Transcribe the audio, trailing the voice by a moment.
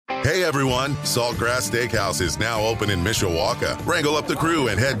Hey everyone, Saltgrass Steakhouse is now open in Mishawaka. Wrangle up the crew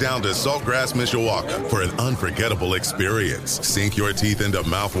and head down to Saltgrass Mishawaka for an unforgettable experience. Sink your teeth into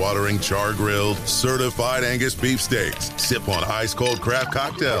mouth-watering char-grilled, certified Angus beef steaks. Sip on ice-cold craft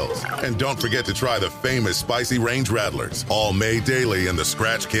cocktails. And don't forget to try the famous spicy range rattlers, all made daily in the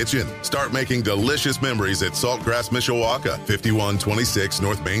Scratch Kitchen. Start making delicious memories at Saltgrass Mishawaka, 5126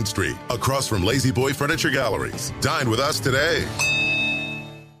 North Main Street, across from Lazy Boy Furniture Galleries. Dine with us today.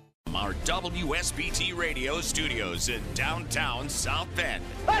 Our WSBT radio studios in downtown South Bend.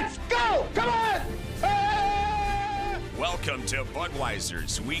 Let's go! Come on! Welcome to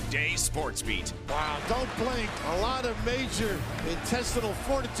Budweiser's Weekday Sportsbeat. Wow, don't blink. A lot of major intestinal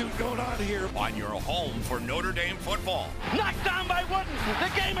fortitude going on here. On your home for Notre Dame football. Knocked down by Wooden. The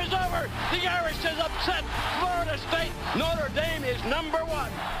game is over. The Irish is upset Florida State. Notre Dame is number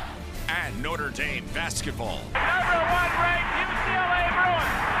one. And Notre Dame basketball. Number one ranked UCLA Bruins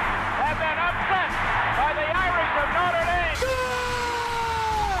have been upset by the Irish of Notre Dame.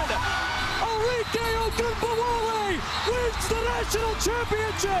 Enrique Ogunbowale wins the national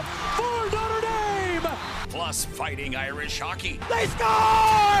championship for Notre Dame. Plus Fighting Irish hockey. They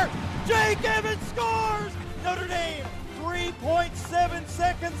score! Jake Evans scores! Notre Dame 3.7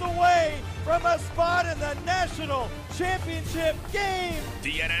 seconds away from a spot in the national championship game.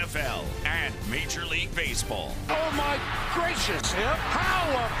 The NFL and Major League Baseball. Oh my gracious,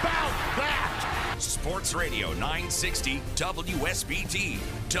 how about that? Sports Radio 960 WSBT,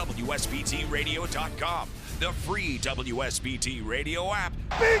 WSBTradio.com, the free WSBT radio app.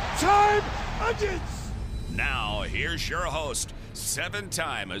 Big time onions! Now, here's your host,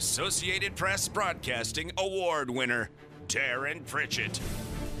 7-time Associated Press Broadcasting Award winner, Darren Pritchett.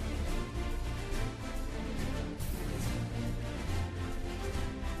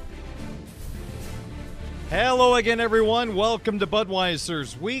 Hello again, everyone. Welcome to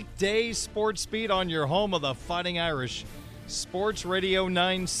Budweiser's Weekday Sportsbeat on your home of the Fighting Irish. Sports Radio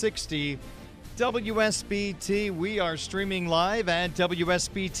 960 WSBT. We are streaming live at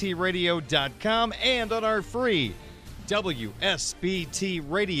WSBTradio.com and on our free WSBT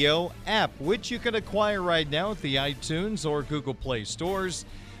Radio app, which you can acquire right now at the iTunes or Google Play stores.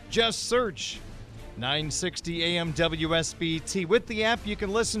 Just search 960 AM WSBT. With the app, you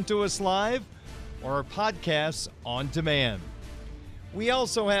can listen to us live or our podcasts on demand. We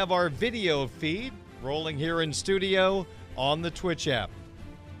also have our video feed rolling here in studio on the Twitch app.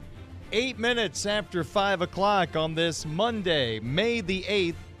 8 minutes after 5 o'clock on this Monday, May the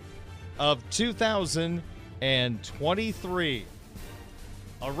 8th of 2023.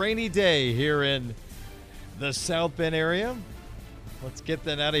 A rainy day here in the South Bend area. Let's get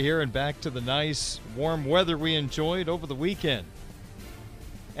that out of here and back to the nice warm weather we enjoyed over the weekend.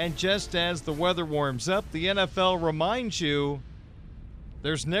 And just as the weather warms up, the NFL reminds you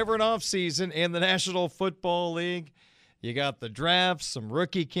there's never an off season in the National Football League. You got the draft, some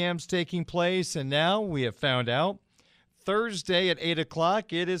rookie camps taking place, and now we have found out Thursday at 8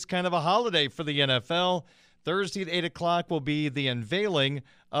 o'clock, it is kind of a holiday for the NFL. Thursday at 8 o'clock will be the unveiling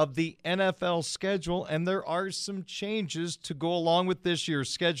of the NFL schedule, and there are some changes to go along with this year's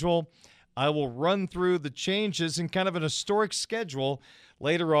schedule. I will run through the changes in kind of an historic schedule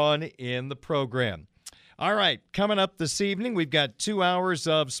later on in the program. All right, coming up this evening, we've got 2 hours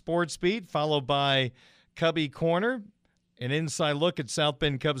of Sports Beat, followed by Cubby Corner, an inside look at South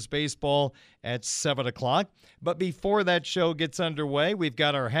Bend Cubs baseball at 7 o'clock. But before that show gets underway, we've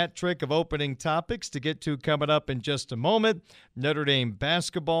got our hat trick of opening topics to get to coming up in just a moment. Notre Dame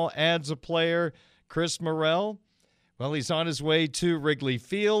basketball adds a player, Chris Morrell. Well, he's on his way to Wrigley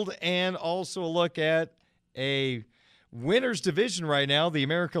Field, and also a look at a winner's division right now, the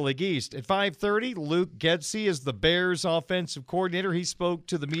American League East. At 5:30, Luke Getsy is the Bears offensive coordinator. He spoke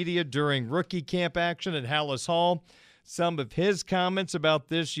to the media during rookie camp action at Hallis Hall. Some of his comments about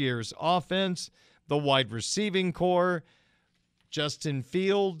this year's offense, the wide receiving core, Justin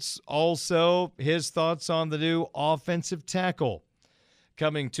Fields, also his thoughts on the new offensive tackle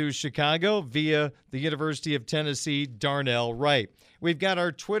coming to Chicago via the University of Tennessee, Darnell Wright. We've got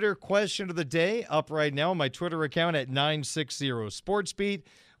our Twitter question of the day up right now on my Twitter account at 960 Sportsbeat.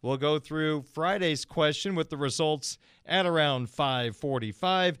 We'll go through Friday's question with the results at around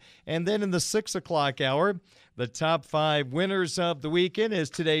 5:45. And then in the 6 o'clock hour, the top 5 winners of the weekend is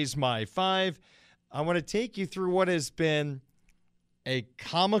today's My 5. I want to take you through what has been a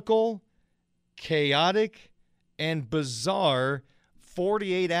comical, chaotic, and bizarre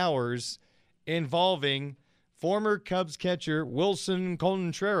 48 hours involving former Cubs catcher Wilson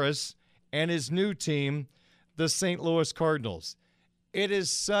Contreras and his new team, the St. Louis Cardinals. It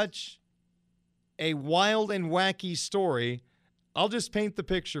is such a wild and wacky story. I'll just paint the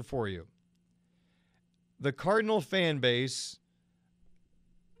picture for you. The Cardinal fan base,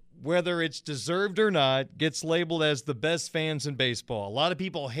 whether it's deserved or not, gets labeled as the best fans in baseball. A lot of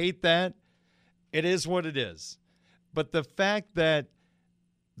people hate that. It is what it is. But the fact that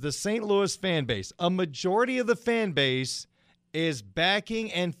the St. Louis fan base, a majority of the fan base, is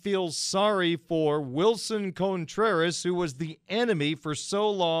backing and feels sorry for Wilson Contreras, who was the enemy for so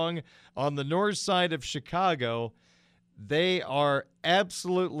long on the north side of Chicago. They are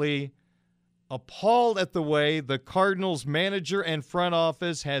absolutely appalled at the way the Cardinals manager and front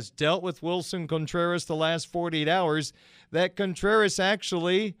office has dealt with Wilson Contreras the last 48 hours, that Contreras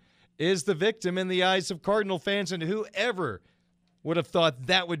actually is the victim in the eyes of Cardinal fans, and whoever would have thought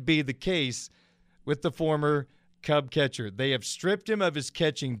that would be the case with the former Cub catcher. They have stripped him of his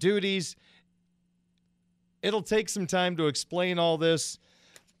catching duties. It'll take some time to explain all this,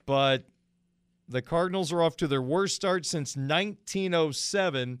 but the Cardinals are off to their worst start since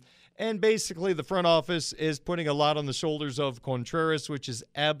 1907, and basically the front office is putting a lot on the shoulders of Contreras, which is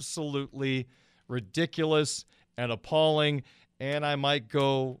absolutely ridiculous and appalling. And I might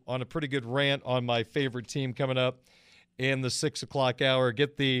go on a pretty good rant on my favorite team coming up in the 6 o'clock hour.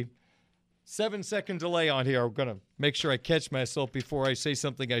 Get the 7-second delay on here. I'm going to make sure I catch myself before I say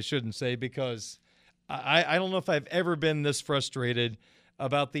something I shouldn't say, because I don't know if I've ever been this frustrated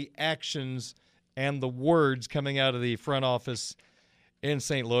about the actions and the words coming out of the front office in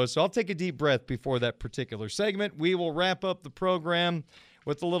St. Louis. So I'll take a deep breath before that particular segment. We will wrap up the program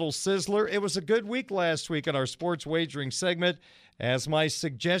with a little sizzler. It was a good week last week in our sports wagering segment, as my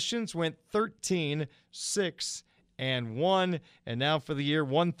suggestions went 13, 6, and 1, and now for the year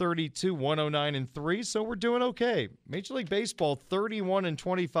 132, 109, and 3. So we're doing okay. Major League Baseball 31 and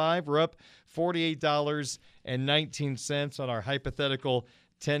 25. We're up $48.19 on our hypothetical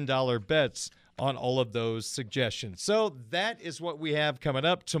 $10 bets on all of those suggestions. So that is what we have coming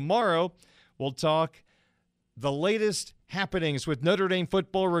up. Tomorrow, we'll talk the latest happenings with Notre Dame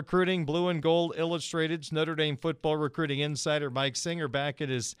football recruiting. Blue and Gold Illustrated's Notre Dame football recruiting insider Mike Singer back at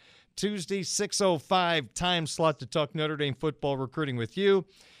his Tuesday 6:05 time slot to talk Notre Dame football recruiting with you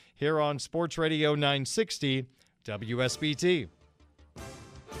here on Sports Radio 960 WSBT.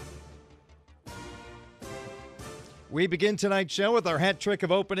 We begin tonight's show with our hat trick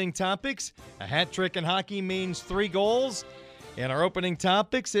of opening topics. A hat trick in hockey means 3 goals. In our opening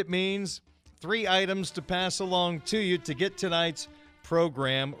topics, it means 3 items to pass along to you to get tonight's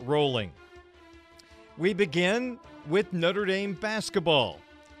program rolling. We begin with Notre Dame basketball.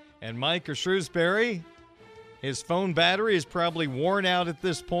 And Mike Shrewsbury, his phone battery is probably worn out at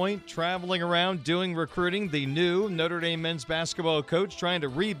this point, traveling around doing recruiting. The new Notre Dame men's basketball coach trying to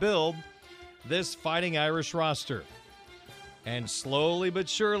rebuild this Fighting Irish roster. And slowly but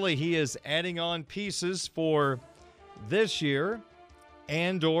surely, he is adding on pieces for this year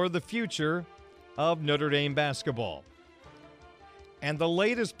and or the future of Notre Dame basketball. And the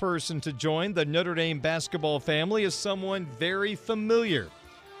latest person to join the Notre Dame basketball family is someone very familiar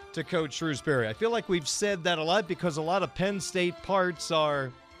to Coach Shrewsbury. I feel like we've said that a lot because a lot of Penn State parts are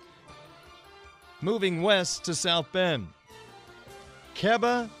moving west to South Bend.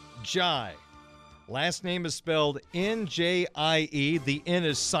 Keba Njie. Last name is spelled Njie. The N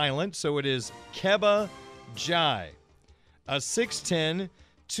is silent, so it is Keba Njie. A 6'10",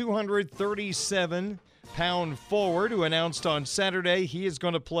 237-pound forward who announced on Saturday he is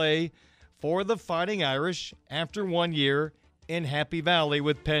going to play for the Fighting Irish after 1 year in Happy Valley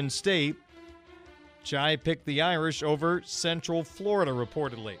with Penn State. Njie picked the Irish over Central Florida,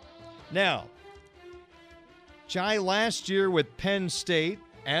 reportedly. Now, Njie last year with Penn State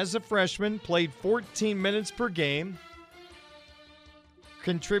as a freshman played 14 minutes per game,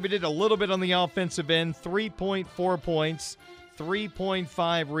 contributed a little bit on the offensive end, 3.4 points,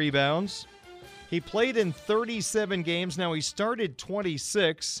 3.5 rebounds. He played in 37 games. Now, he started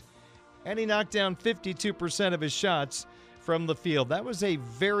 26, and he knocked down 52% of his shots from the field. That was a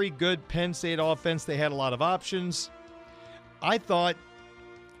very good Penn State offense. They had a lot of options. I thought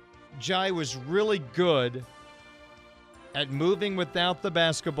Njie was really good at moving without the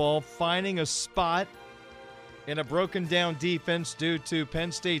basketball, finding a spot in a broken-down defense due to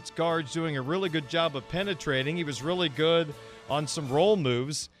Penn State's guards doing a really good job of penetrating. He was really good on some roll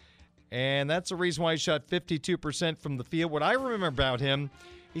moves, and that's the reason why he shot 52% from the field. What I remember about him,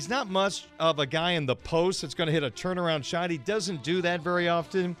 he's not much of a guy in the post that's going to hit a turnaround shot. He doesn't do that very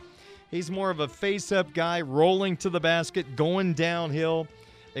often. He's more of a face-up guy, rolling to the basket, going downhill,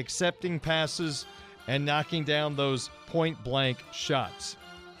 accepting passes, and knocking down those point-blank shots.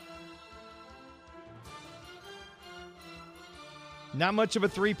 Not much of a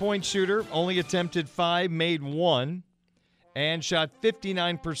three-point shooter, only attempted 5, made 1. and shot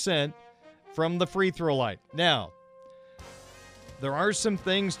 59% from the free throw line. Now, there are some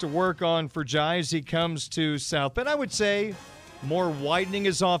things to work on for Jai as he comes to South Bend. I would say more widening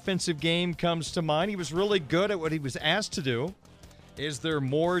his offensive game comes to mind. He was really good at what he was asked to do. Is there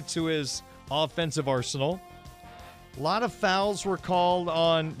more to his offensive arsenal? A lot of fouls were called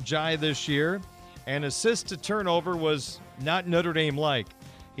on Jai this year, and assist to turnover was not Notre Dame-like.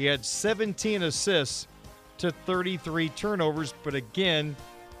 He had 17 assists to 33 turnovers, but again,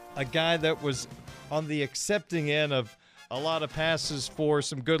 a guy that was on the accepting end of a lot of passes for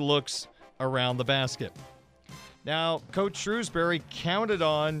some good looks around the basket. Now, Coach Shrewsbury counted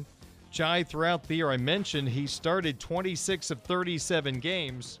on Jai throughout the year. I mentioned he started 26 of 37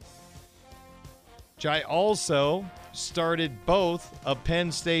 games. Jai also started both of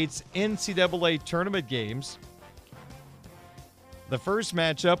Penn State's NCAA tournament games. The first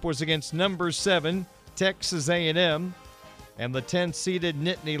matchup was against number 7 Texas A&M, and the 10th-seeded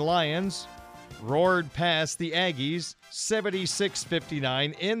Nittany Lions roared past the Aggies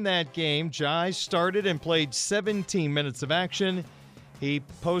 76-59. In that game, Jai started and played 17 minutes of action. He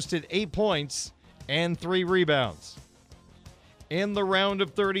posted 8 points and 3 rebounds. In the round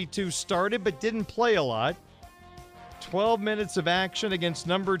of 32, started but didn't play a lot. 12 minutes of action against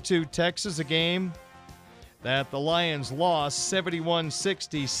number 2 Texas, a game that the Lions lost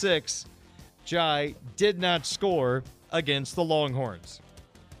 71-66. Jai did not score against the Longhorns.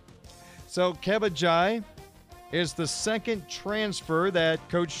 So Keba Jai is the second transfer that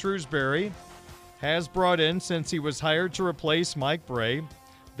Coach Shrewsbury has brought in since he was hired to replace Mike Bray.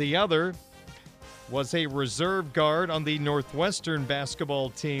 The other was a reserve guard on the Northwestern basketball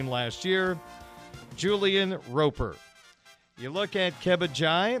team last year, Julian Roper. You look at Keba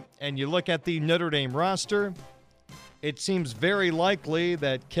Jai and you look at the Notre Dame roster, it seems very likely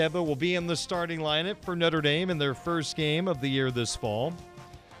that Keba will be in the starting lineup for Notre Dame in their first game of the year this fall.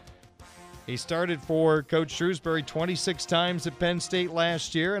 He started for Coach Shrewsbury 26 times at Penn State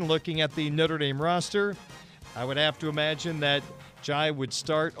last year, and looking at the Notre Dame roster, I would have to imagine that Jai would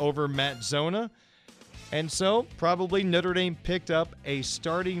start over Matt Zona. And so probably Notre Dame picked up a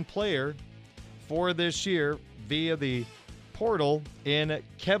starting player for this year via the portal in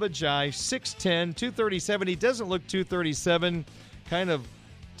Keba Jai, 6'10", 237. He doesn't look 237, kind of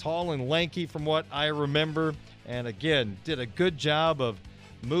tall and lanky from what I remember. And again, did a good job of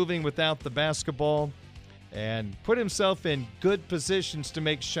moving without the basketball and put himself in good positions to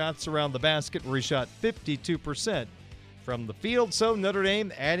make shots around the basket, where he shot 52% from the field. So Notre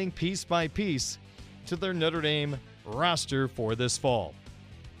Dame adding piece by piece to their Notre Dame roster for this fall.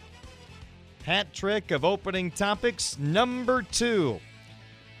 Hat trick of opening topics number 2.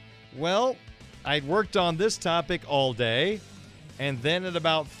 Well, I'd worked on this topic all day, and then at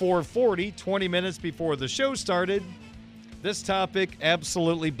about 4:40, 20 minutes before the show started, this topic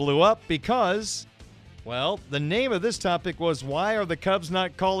absolutely blew up because, well, the name of this topic was, why are the Cubs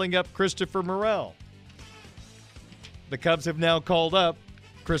not calling up Christopher Morel? The Cubs have now called up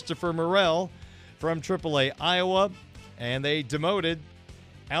Christopher Morel from AAA Iowa, and they demoted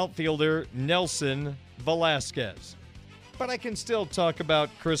outfielder Nelson Velasquez. But I can still talk about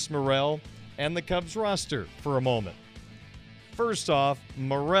Chris Morel and the Cubs roster for a moment. First off,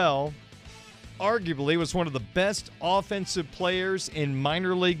 Morel arguably was one of the best offensive players in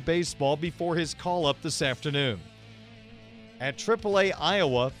minor league baseball before his call-up this afternoon. At AAA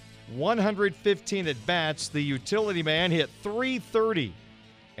Iowa, 115 at-bats, the utility man hit .330,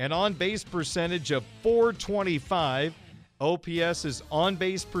 an on-base percentage of .425. OPS is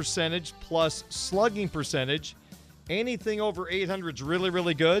on-base percentage plus slugging percentage. Anything over 800 is really,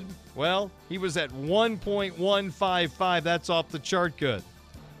 really good. Well, he was at 1.155. That's off the chart good.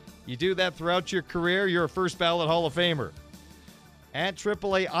 You do that throughout your career, you're a first-ballot Hall of Famer. At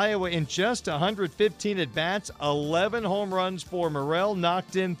AAA Iowa, in just 115 at-bats, 11 home runs for Morel,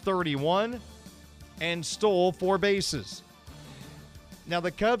 knocked in 31, and stole 4 bases. Now,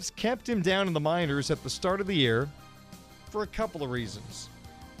 the Cubs kept him down in the minors at the start of the year for a couple of reasons.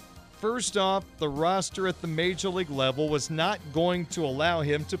 First off, the roster at the major league level was not going to allow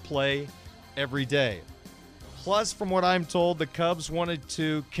him to play every day. Plus, from what I'm told, the Cubs wanted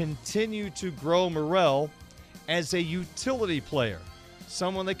to continue to grow Morel as a utility player,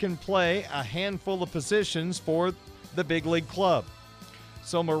 someone that can play a handful of positions for the big league club.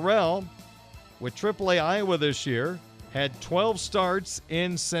 So Morel, with AAA Iowa this year, had 12 starts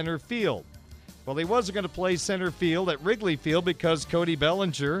in center field. Well, he wasn't going to play center field at Wrigley Field because Cody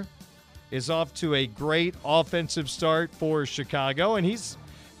Bellinger is off to a great offensive start for Chicago, and he's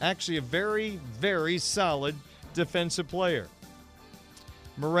actually a very, very solid defensive player.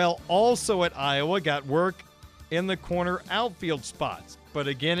 Morel also at Iowa got work in the corner outfield spots. But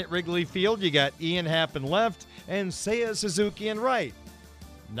again, at Wrigley Field, you got Ian Happ in left and Seiya Suzuki in right.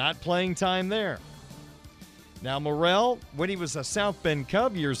 Not playing time there. Now, Morel, when he was a South Bend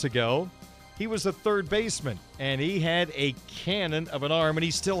Cub years ago, he was a third baseman, and he had a cannon of an arm, and he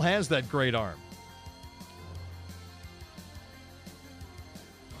still has that great arm.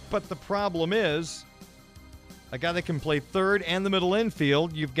 But the problem is, a guy that can play third and the middle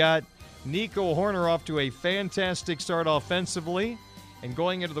infield, you've got Nico Horner off to a fantastic start offensively and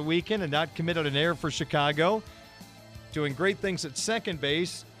going into the weekend and not committed an error for Chicago, doing great things at second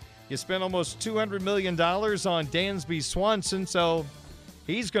base. You spent almost $200 million on Dansby Swanson, so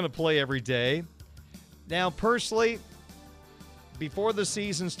he's going to play every day. Now, personally, before the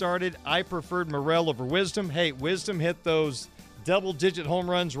season started, I preferred Morel over Wisdom. Hey, Wisdom hit those double-digit home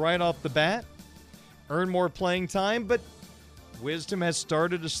runs right off the bat, earned more playing time, but Wisdom has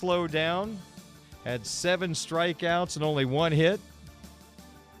started to slow down, had 7 strikeouts and only 1 hit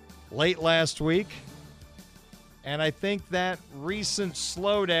late last week. And I think that recent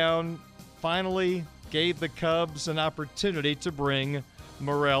slowdown finally gave the Cubs an opportunity to bring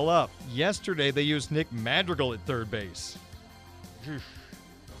Morel up. Yesterday, they used Nick Madrigal at third base.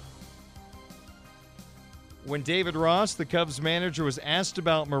 When David Ross, the Cubs manager, was asked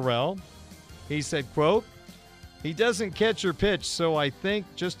about Morel, he said, quote, "He doesn't catch or pitch, so I think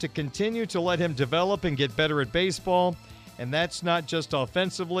just to continue to let him develop and get better at baseball, and that's not just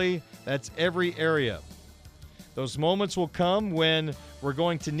offensively, that's every area. Those moments will come when we're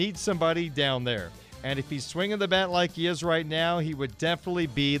going to need somebody down there. And if he's swinging the bat like he is right now, he would definitely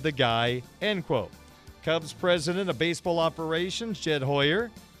be the guy," end quote. Cubs president of baseball operations, Jed Hoyer,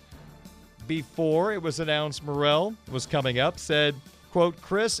 before it was announced Morel was coming up, said, quote,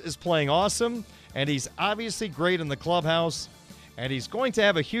 "Chris is playing awesome, and he's obviously great in the clubhouse, and he's going to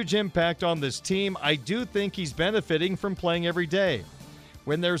have a huge impact on this team. I do think he's benefiting from playing every day.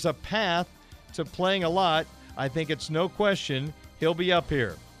 When there's a path to playing a lot, I think it's no question he'll be up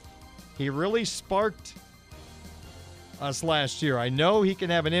here. He really sparked us last year. I know he can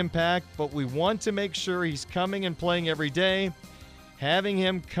have an impact, but we want to make sure he's coming and playing every day. Having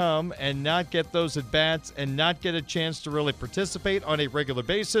him come and not get those at-bats and not get a chance to really participate on a regular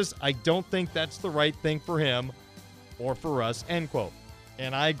basis, I don't think that's the right thing for him or for us," end quote.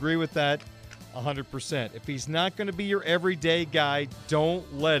 And I agree with that 100%. If he's not going to be your everyday guy,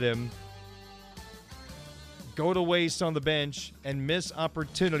 don't let him go to waste on the bench and miss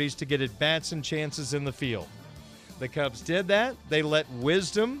opportunities to get at-bats and chances in the field. The Cubs did that. They let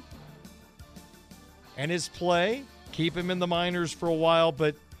Wisdom and his play keep him in the minors for a while,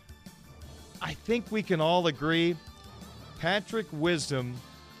 but I think we can all agree Patrick Wisdom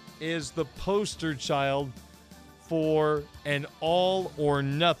is the poster child for an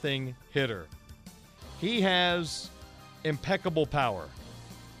all-or-nothing hitter. He has impeccable power.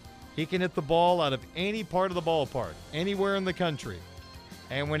 He can hit the ball out of any part of the ballpark, anywhere in the country.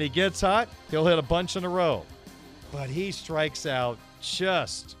 And when he gets hot, he'll hit a bunch in a row. But he strikes out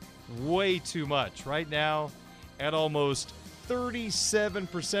just way too much. Right now, at almost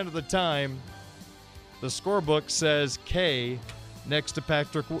 37% of the time, the scorebook says K next to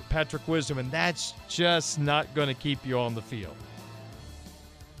Patrick Wisdom, and that's just not going to keep you on the field.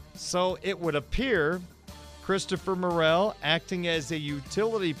 So it would appear Christopher Morel, acting as a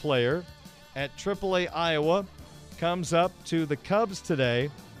utility player at AAA Iowa, comes up to the Cubs today.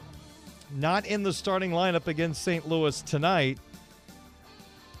 Not in the starting lineup against St. Louis tonight,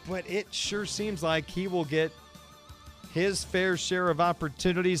 but it sure seems like he will get his fair share of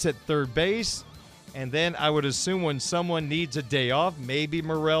opportunities at third base. And then I would assume when someone needs a day off, maybe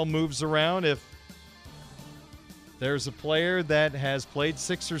Morel moves around. If there's a player that has played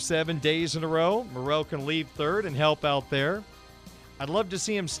 6 or 7 days in a row, Morel can leave third and help out there. I'd love to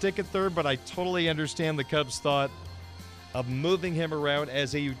see him stick at third, but I totally understand the Cubs' thought of moving him around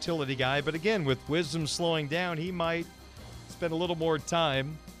as a utility guy. But again, with Wisdom slowing down, he might spend a little more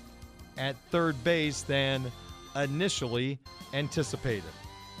time at third base than initially anticipated.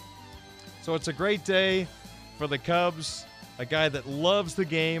 So it's a great day for the Cubs. A guy that loves the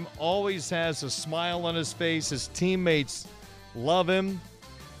game, always has a smile on his face. His teammates love him.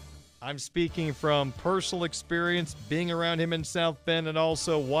 I'm speaking from personal experience, being around him in South Bend and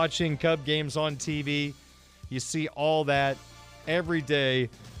also watching Cub games on TV. You see all that every day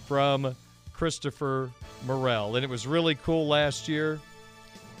from Christopher Morel. And it was really cool last year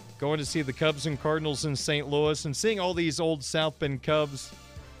going to see the Cubs and Cardinals in St. Louis and seeing all these old South Bend Cubs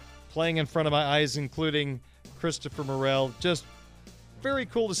playing in front of my eyes, including Christopher Morel. Just very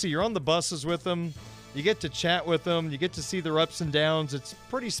cool to see. You're on the buses with them. You get to chat with them. You get to see their ups and downs. It's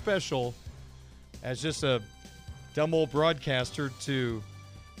pretty special as just a dumb old broadcaster to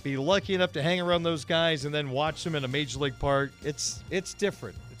be lucky enough to hang around those guys and then watch them in a major league park. It's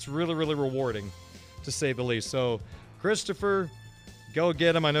different. It's really, really rewarding, to say the least. So, Christopher, go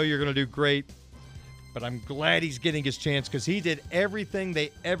get him. I know you're going to do great, but I'm glad he's getting his chance because he did everything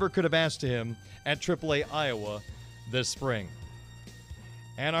they ever could have asked of him at AAA Iowa this spring.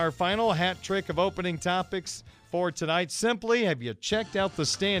 And our final hat trick of opening topics for tonight, simply, have you checked out the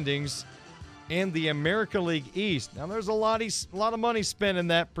standings in the American League East? Now, there's a lot of money spent in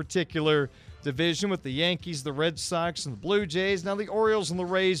that particular division with the Yankees, the Red Sox, and the Blue Jays. Now, the Orioles and the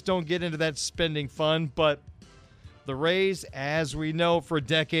Rays don't get into that spending fund, but the Rays, as we know for a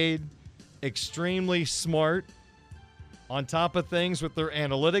decade, extremely smart on top of things with their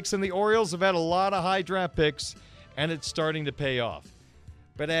analytics, and the Orioles have had a lot of high draft picks, and it's starting to pay off.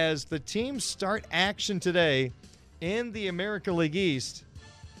 But as the teams start action today in the American League East,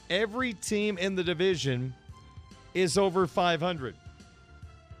 every team in the division is over 500.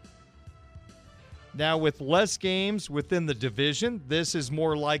 Now, with less games within the division, this is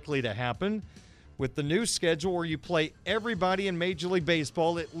more likely to happen. With the new schedule where you play everybody in Major League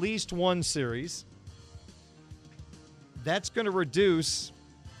Baseball at least one series, that's going to reduce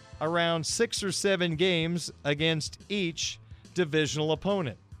around 6 or 7 games against each divisional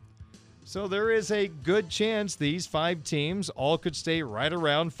opponent. So there is a good chance these 5 teams all could stay right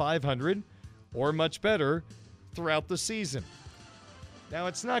around 500 or much better throughout the season. Now,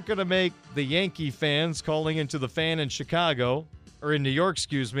 it's not going to make the Yankee fans calling into the Fan in Chicago, or in New York,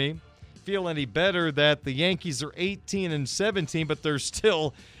 feel any better that the Yankees are 18-17, but they're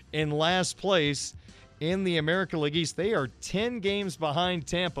still in last place in the American League East. They are 10 games behind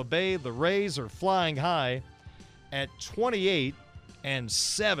Tampa Bay. The Rays are flying high at 28-7.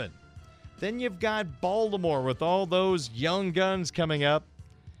 Then you've got Baltimore with all those young guns coming up.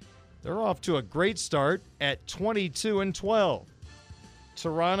 They're off to a great start at 22-12.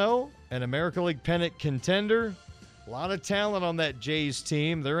 Toronto, an American League pennant contender. A lot of talent on that Jays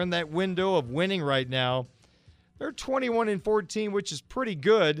team. They're in that window of winning right now. They're 21-14, which is pretty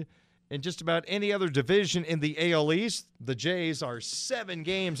good in just about any other division in the AL East. The Jays are 7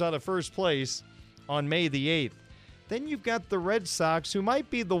 games out of first place on May the 8th. Then you've got the Red Sox, who might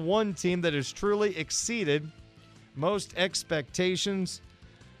be the one team that has truly exceeded most expectations.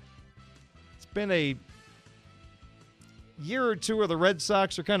 It's been a year or two where the Red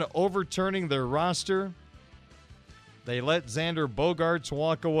Sox are kind of overturning their roster. They let Xander Bogaerts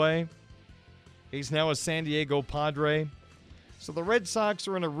walk away. He's now a San Diego Padre. So the Red Sox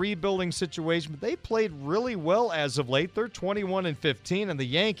are in a rebuilding situation, but they played really well as of late. They're 21-15, and the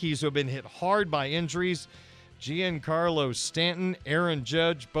Yankees, who have been hit hard by injuries, Giancarlo Stanton, Aaron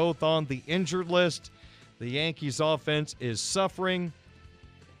Judge, both on the injured list. The Yankees offense is suffering,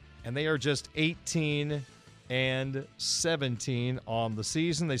 and they are just 18-17 on the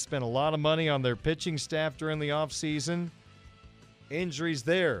season. They spent a lot of money on their pitching staff during the offseason. Injuries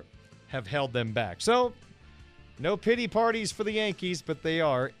there have held them back. So, no pity parties for the Yankees, but they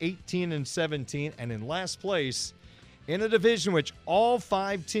are 18-17 and in last place in a division which all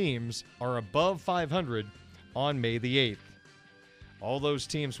 5 teams are above 500 on May the 8th. All those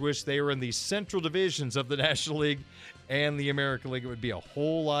teams wish they were in the central divisions of the National League and the American League. It would be a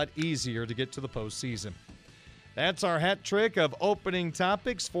whole lot easier to get to the postseason. That's our hat trick of opening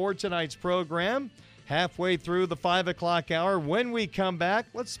topics for tonight's program. Halfway through the 5 o'clock hour. When we come back,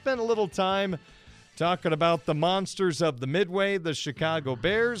 let's spend a little time talking about the monsters of the Midway, the Chicago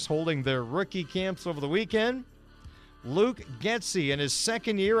Bears, holding their rookie camps over the weekend. Luke Getsy in his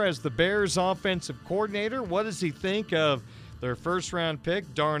second year as the Bears offensive coordinator. What does he think of their first-round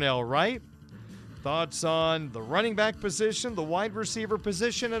pick, Darnell Wright? Thoughts on the running back position, the wide receiver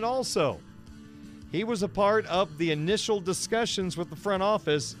position, and also he was a part of the initial discussions with the front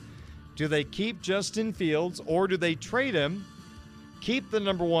office. Do they keep Justin Fields or do they trade him, keep the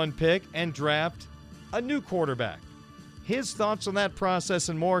number 1 pick, and draft a new quarterback? His thoughts on that process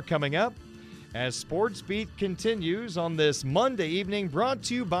and more coming up as Sportsbeat continues on this Monday evening, brought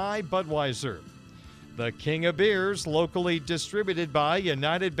to you by Budweiser, the king of beers, locally distributed by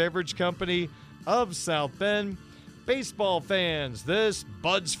United Beverage Company of South Bend. Baseball fans, this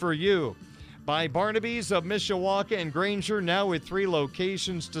Bud's for you. By Barnaby's of Mishawaka and Granger, now with 3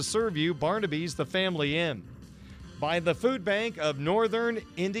 locations to serve you. Barnaby's, the family inn. By the Food Bank of Northern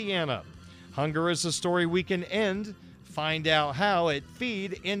Indiana. Hunger is a story we can end. Find out how at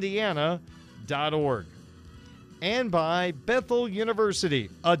feedindiana.org. And by Bethel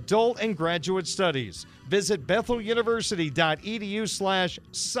University, Adult and Graduate Studies. Visit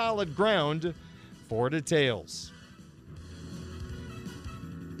betheluniversity.edu/solidground for details.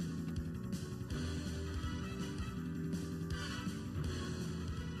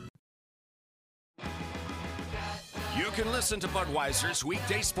 You can listen to Budweiser's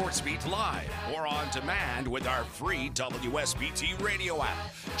Weekday Sportsbeat live or on demand with our free WSBT radio app.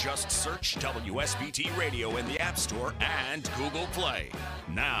 Just search WSBT Radio in the App Store and Google Play.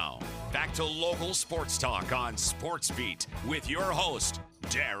 Now, back to local sports talk on Sportsbeat with your host,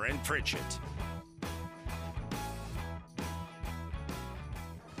 Darren Pritchett.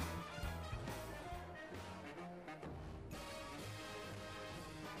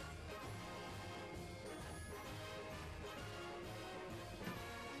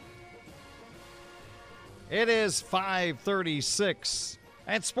 It is 5:36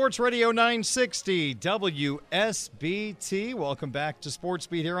 at Sports Radio 960 WSBT. Welcome back to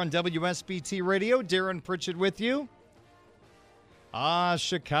Sportsbeat here on WSBT Radio. Darren Pritchett with you.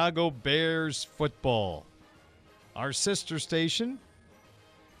 Chicago Bears football. Our sister station,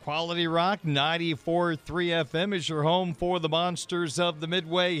 Quality Rock 94.3 FM, is your home for the Monsters of the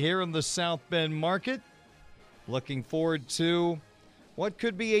Midway here in the South Bend market. Looking forward to what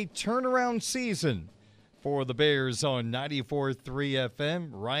could be a turnaround season for the Bears on 94.3 FM.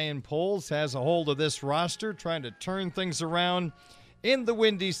 Ryan Poles has a hold of this roster, trying to turn things around in the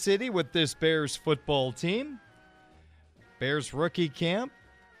Windy City with this Bears football team. Bears rookie camp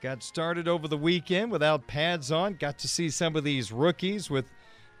got started over the weekend without pads on. Got to see some of these rookies with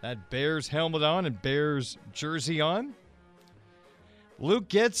that Bears helmet on and Bears jersey on. Luke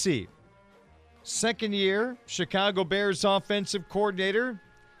Getsy, second year Chicago Bears offensive coordinator.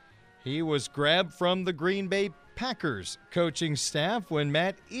 He was grabbed from the Green Bay Packers coaching staff when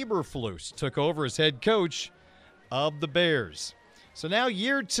Matt Eberflus took over as head coach of the Bears. So now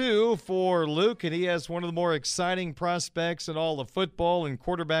year two for Luke, and he has one of the more exciting prospects in all of football in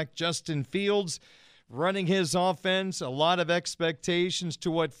quarterback Justin Fields running his offense. A lot of expectations to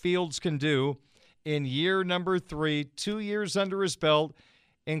what Fields can do in year number 3, 2 years under his belt,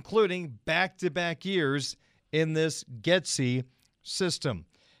 including back-to-back years in this Getsy system.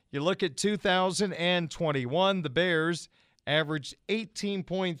 You look at 2021, the Bears averaged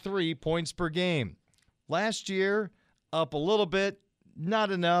 18.3 points per game. Last year, up a little bit,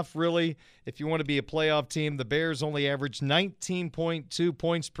 not enough, really. If you want to be a playoff team, the Bears only averaged 19.2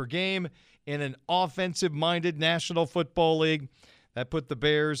 points per game in an offensive-minded National Football League. That put the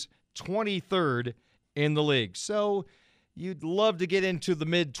Bears 23rd in the league. So you'd love to get into the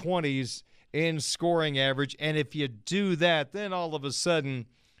mid-20s in scoring average, and if you do that, then all of a sudden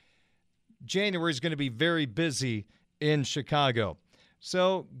January is going to be very busy in Chicago.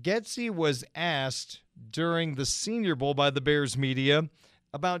 So Getsy was asked during the Senior Bowl by the Bears media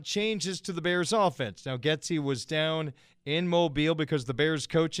about changes to the Bears offense. Now, Getsy was down in Mobile because the Bears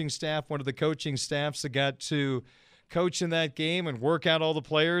coaching staff, one of the coaching staffs that got to coach in that game and work out all the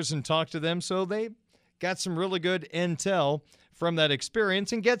players and talk to them. So they got some really good intel from that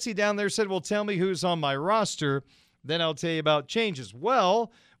experience. And Getsy down there said, well, tell me who's on my roster, then I'll tell you about changes.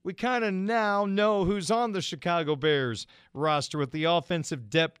 Well, we kind of now know who's on the Chicago Bears roster, what the offensive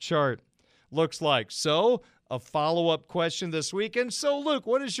depth chart looks like. So, a follow-up question this weekend. So, Luke,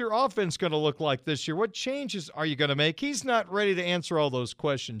 what is your offense going to look like this year? What changes are you going to make? He's not ready to answer all those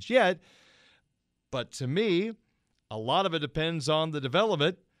questions yet. But to me, a lot of it depends on the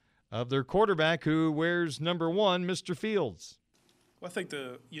development of their quarterback who wears number 1, Mr. Fields. Well, I think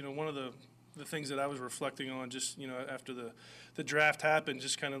one of the things that I was reflecting on just, after the draft happened,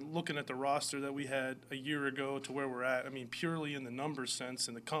 just kind of looking at the roster that we had a year ago to where we're at. I mean, purely in the numbers sense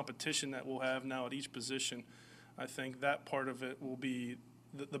and the competition that we'll have now at each position, I think that part of it will be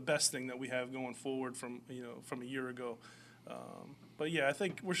the best thing that we have going forward from a year ago. But yeah, I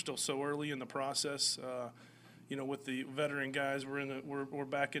think we're still so early in the process. With the veteran guys, we're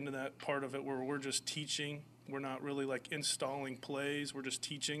back into that part of it where we're just teaching. We're not really like installing plays. We're just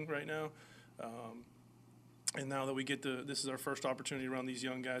teaching right now. And now that we this is our first opportunity around these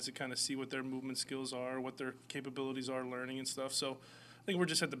young guys to kind of see what their movement skills are, what their capabilities are learning and stuff. So I think we're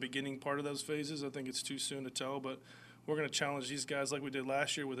just at the beginning part of those phases. I think it's too soon to tell, but we're going to challenge these guys like we did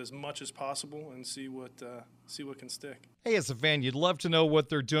last year with as much as possible and see what can stick. Hey, as a fan, you'd love to know what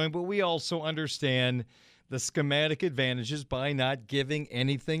they're doing, but we also understand the schematic advantages by not giving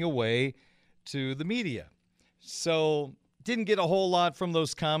anything away to the media. So didn't get a whole lot from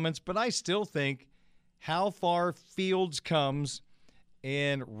those comments, but I still think how far Fields comes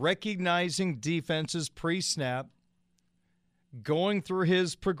in recognizing defenses pre-snap, going through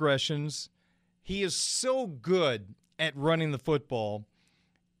his progressions. He is so good at running the football.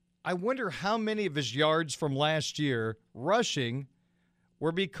 I wonder how many of his yards from last year rushing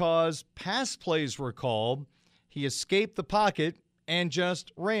were because pass plays were called, he escaped the pocket and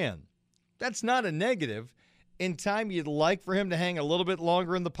just ran. That's not a negative. in time, you'd like for him to hang a little bit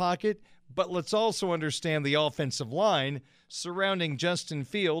longer in the pocket, but let's also understand the offensive line surrounding Justin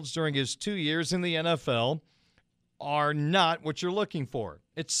Fields during his 2 years in the NFL are not what you're looking for.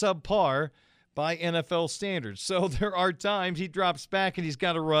 It's subpar by NFL standards. So there are times he drops back and he's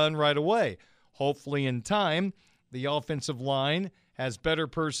got to run right away. Hopefully in time, the offensive line has better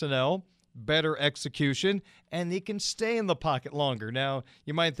personnel, better execution, and he can stay in the pocket longer. Now,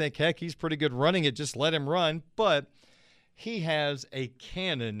 you might think, heck, he's pretty good running it, just let him run, but he has a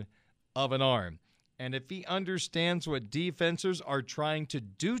cannon of an arm. And if he understands what defenses are trying to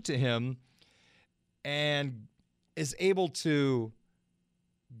do to him and is able to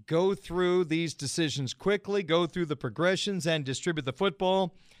go through these decisions quickly, go through the progressions, and distribute the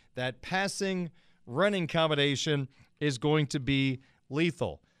football, that passing running combination is going to be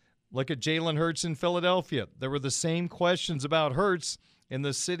lethal. Look at Jalen Hurts in Philadelphia. There were the same questions about Hurts in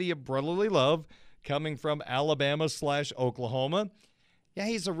the city of brotherly love coming from Alabama/Oklahoma. Yeah,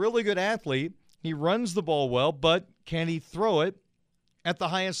 he's a really good athlete. He runs the ball well, but can he throw it at the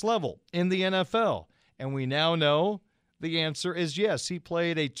highest level in the NFL? And we now know the answer is yes. He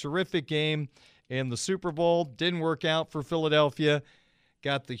played a terrific game in the Super Bowl, didn't work out for Philadelphia,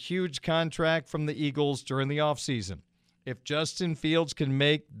 got the huge contract from the Eagles during the offseason. If Justin Fields can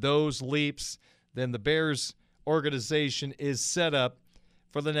make those leaps, then the Bears organization is set up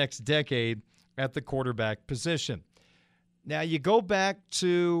for the next decade at the quarterback position. Now, you go back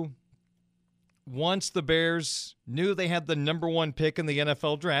to once the Bears knew they had the number one pick in the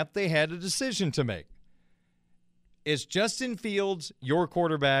NFL draft, they had a decision to make. Is Justin Fields your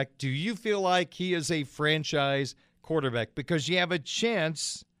quarterback? Do you feel like he is a franchise quarterback? Because you have a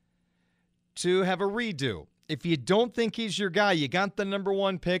chance to have a redo. If you don't think he's your guy, you got the number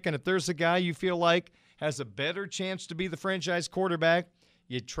one pick, and if there's a guy you feel like has a better chance to be the franchise quarterback,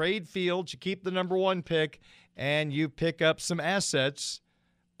 you trade Fields, you keep the number one pick, and you pick up some assets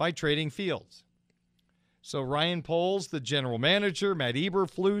by trading Fields. So Ryan Poles, the general manager, Matt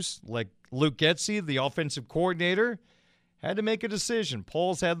Eberflus, like Luke Getsy, the offensive coordinator, had to make a decision.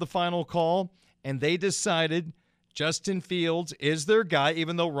 Poles had the final call, and they decided Justin Fields is their guy,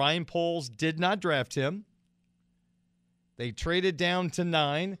 even though Ryan Poles did not draft him. They traded down to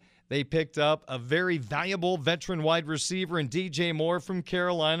 9. They picked up a very valuable veteran wide receiver in DJ Moore from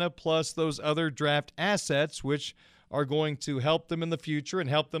Carolina, plus those other draft assets, which are going to help them in the future and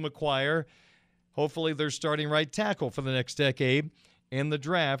help them acquire, hopefully, their starting right tackle for the next decade in the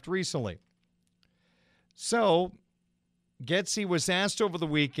draft recently. So, Getsy was asked over the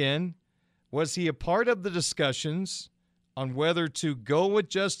weekend, was he a part of the discussions on whether to go with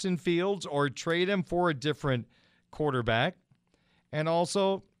Justin Fields or trade him for a different quarterback? And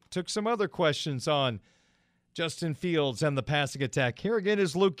also took some other questions on Justin Fields and the passing attack. Here again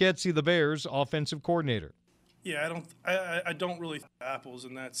is Luke Getsy, the Bears' offensive coordinator. Yeah, I don't really think apples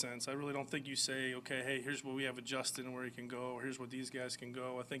in that sense. I really don't think you say, okay, hey, here's where we have a Justin and where he can go, or here's where these guys can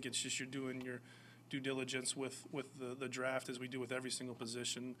go. I think it's just you're doing your due diligence with the draft as we do with every single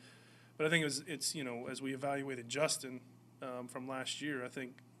position. But I think it's you know, as we evaluated Justin from last year, I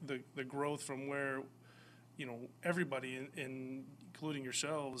think the growth from where, you know, everybody, including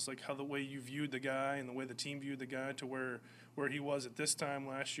yourselves, like how the way you viewed the guy and the way the team viewed the guy to where he was at this time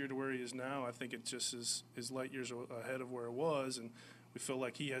last year to where he is now, I think it just is light years ahead of where it was, and we feel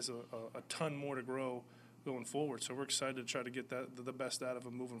like he has a ton more to grow going forward. So we're excited to try to get the best out of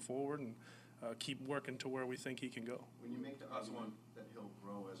him moving forward and keep working to where we think he can go. When you make the argument that he'll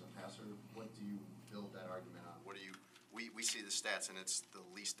grow as a passer, what do you build that argument on? What do you? We see the stats, and it's the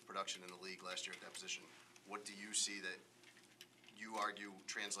least production in the league last year at that position. What do you see that you argue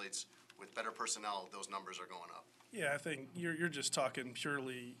translates with better personnel, those numbers are going up? Yeah, I think you're just talking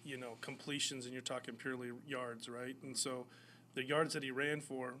purely, you know, completions, and you're talking purely yards, right? And so the yards that he ran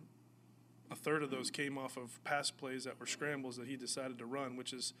for, a third of those came off of pass plays that were scrambles that he decided to run,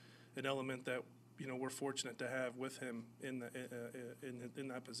 which is an element that, you know, we're fortunate to have with him in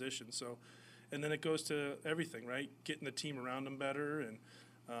that position. So, and then it goes to everything, right? Getting the team around him better, and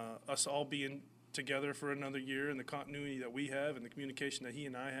us all being together for another year, and the continuity that we have and the communication that he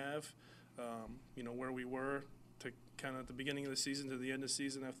and I have, you know, where we were to kind of at the beginning of the season to the end of the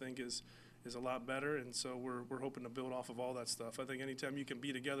season, I think is a lot better. And so we're hoping to build off of all that stuff. I think anytime you can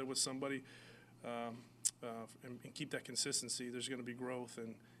be together with somebody and keep that consistency, there's going to be growth,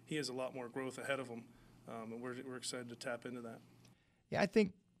 and he has a lot more growth ahead of him, and we're excited to tap into that. Yeah, I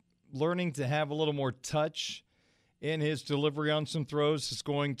think learning to have a little more touch in his delivery on some throws is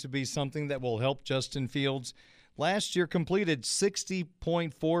going to be something that will help Justin Fields. Last year completed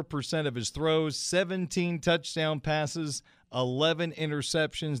 60.4% of his throws, 17 touchdown passes, 11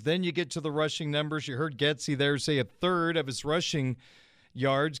 interceptions. Then you get to the rushing numbers. You heard Getsy there say a third of his rushing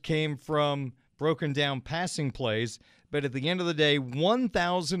yards came from broken down passing plays. But at the end of the day,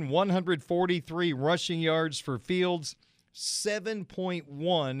 1,143 rushing yards for Fields,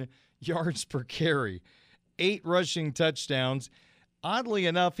 7.1 yards per carry, 8 rushing touchdowns. Oddly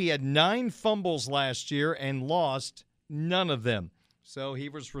enough, he had 9 fumbles last year and lost none of them. So he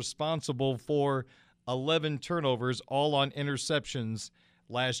was responsible for 11 turnovers, all on interceptions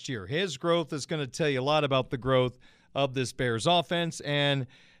last year. His growth is going to tell you a lot about the growth of this Bears offense. And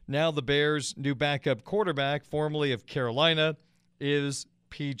now the Bears' new backup quarterback, formerly of Carolina, is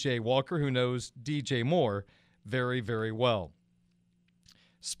P.J. Walker, who knows DJ Moore very, very well.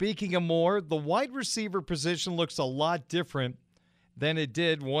 Speaking of Moore, the wide receiver position looks a lot different than it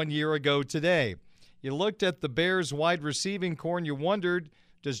did 1 year ago today. You looked at the Bears' wide receiving core and you wondered,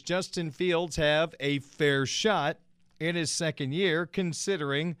 does Justin Fields have a fair shot in his second year,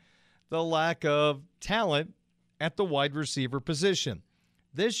 considering the lack of talent at the wide receiver position?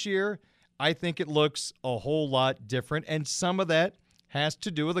 This year, I think it looks a whole lot different, and some of that has to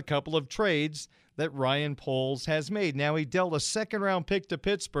do with a couple of trades that Ryan Poles has made. Now, he dealt a second-round pick to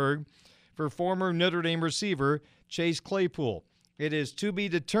Pittsburgh for former Notre Dame receiver Chase Claypool. It is to be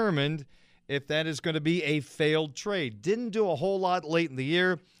determined if that is going to be a failed trade. Didn't do a whole lot late in the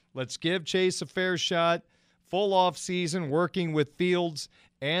year. Let's give Chase a fair shot. Full off season working with Fields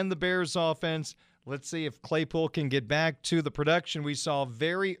and the Bears offense. Let's see if Claypool can get back to the production we saw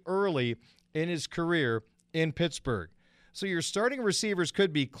very early in his career in Pittsburgh. So your starting receivers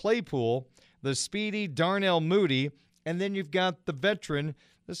could be Claypool, the speedy Darnell Mooney, and then you've got the veteran,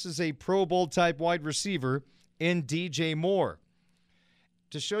 this is a Pro Bowl type wide receiver, in DJ Moore.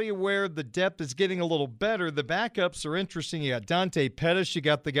 To show you where the depth is getting a little better, the backups are interesting. You got Dante Pettis. You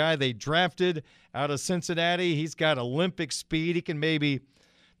got the guy they drafted out of Cincinnati. He's got Olympic speed. He can maybe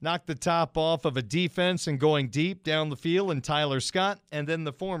knock the top off of a defense and going deep down the field, and Tyler Scott. And then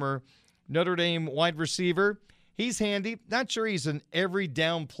the former Notre Dame wide receiver. He's handy. Not sure he's an every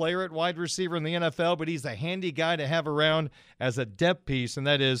down player at wide receiver in the NFL, but he's a handy guy to have around as a depth piece, and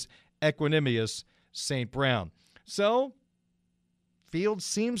that is Equanimeous St. Brown. So Fields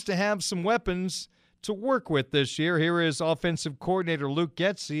seems to have some weapons to work with this year. Here is offensive coordinator Luke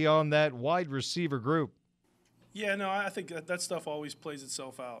Getsy on that wide receiver group. Yeah, no, I think that stuff always plays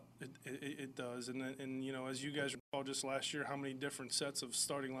itself out. It does. And you know, as you guys recall just last year, how many different sets of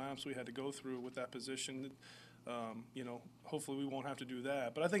starting lineups we had to go through with that position. You know, hopefully we won't have to do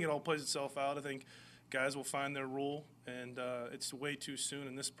that. But I think it all plays itself out. I think guys will find their role, and it's way too soon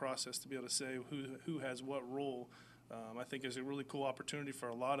in this process to be able to say who has what role. I think there's a really cool opportunity for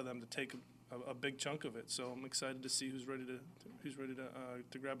a lot of them to take a big chunk of it. So I'm excited to see who's ready to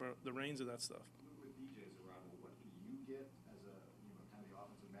grab the reins of that stuff. With DJ's around, what do you get as a kind of the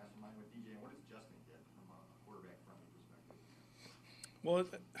offensive mastermind with DJ, and what does Justin get from a quarterback-friendly perspective? Well,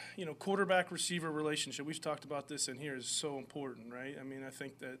 you know, quarterback-receiver relationship, we've talked about this in here, is so important, right? I mean, I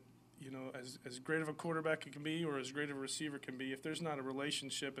think that, you know, as great of a quarterback it can be or as great of a receiver can be, if there's not a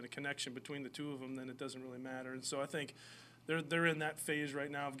relationship and a connection between the two of them, then it doesn't really matter. And so I think they're in that phase right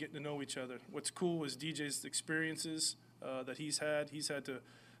now of getting to know each other. What's cool is DJ's experiences that he's had. He's had to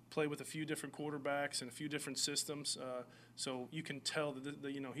play with a few different quarterbacks and a few different systems. So you can tell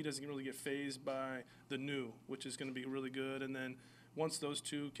that, you know, he doesn't really get fazed by the new, which is going to be really good. And then once those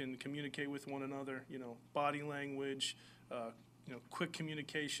two can communicate with one another, you know, body language, you know, quick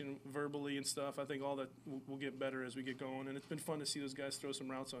communication verbally and stuff, I think all that will get better as we get going. And it's been fun to see those guys throw some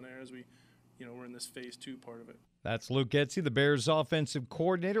routes on air as we, you know, we're in this phase 2 part of it. That's Luke Getsy, the Bears offensive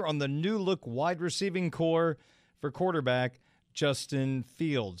coordinator, on the new look wide receiving core for quarterback Justin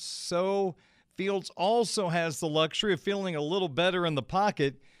Fields. So Fields also has the luxury of feeling a little better in the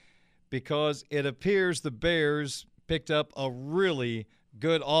pocket because it appears the Bears picked up a really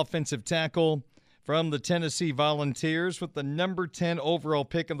good offensive tackle from the Tennessee Volunteers with the number 10 overall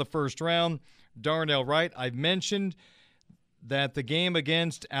pick in the first round, Darnell Wright. I've mentioned that the game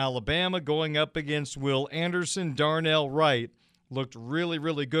against Alabama going up against Will Anderson, Darnell Wright looked really,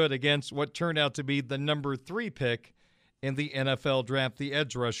 really good against what turned out to be the number 3 pick in the NFL draft, the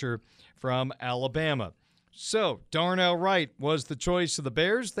edge rusher from Alabama. So Darnell Wright was the choice of the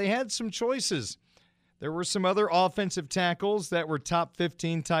Bears. They had some choices. There were some other offensive tackles that were top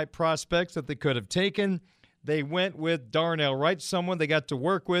 15 type prospects that they could have taken. They went with Darnell Wright, someone they got to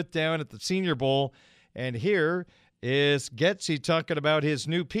work with down at the Senior Bowl. And here is Getsy talking about his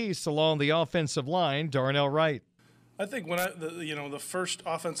new piece along the offensive line, Darnell Wright. I think when the first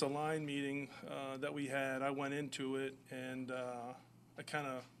offensive line meeting that we had, I went into it and I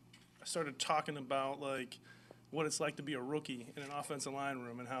started talking about, like, what it's like to be a rookie in an offensive line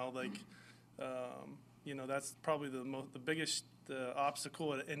room, and how that's probably the biggest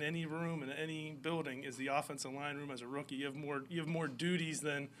obstacle in any room, in any building, is the offensive line room as a rookie. You have more duties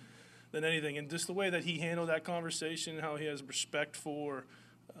than anything, and just the way that he handled that conversation, how he has respect for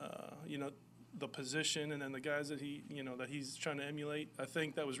the position, and then the guys that he's trying to emulate. I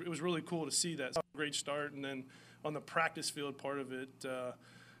think it was really cool to see that. Great start, and then on the practice field part of it,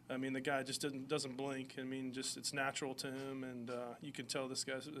 the guy just doesn't blink. It's natural to him, and you can tell this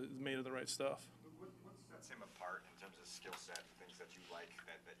guy's made of the right stuff. What sets him apart in terms of skill set, things that you like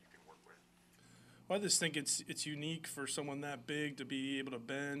that you can work with? Well, I just think it's unique for someone that big to be able to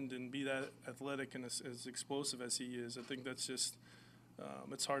bend and be that athletic and as explosive as he is. I think that's just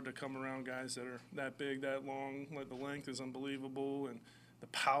it's hard to come around guys that are that big, that long. Like, the length is unbelievable, and the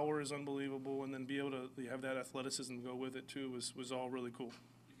power is unbelievable, and then be able to have that athleticism go with it too was all really cool.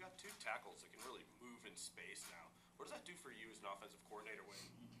 You've got two tackles that can really move in space now. What does that do for you as an offensive coordinator when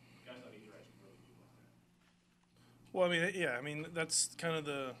guys on either edge can really do like that? Well, that's kind of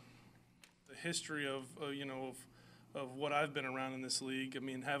the history of what I've been around in this league.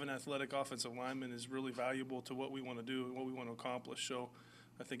 Having athletic offensive linemen is really valuable to what we want to do and what we want to accomplish. So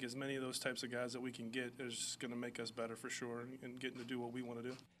I think as many of those types of guys that we can get is just going to make us better for sure, and getting to do what we want to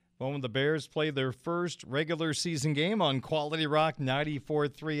do. Well, when the Bears play their first regular season game on Quality Rock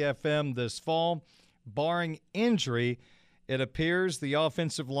 94.3 FM this fall, barring injury, it appears the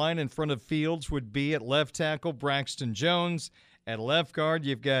offensive line in front of Fields would be at left tackle Braxton Jones. At left guard,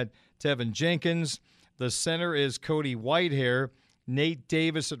 you've got Tevin Jenkins. The center is Cody Whitehair, Nate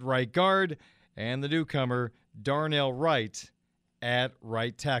Davis at right guard, and the newcomer Darnell Wright at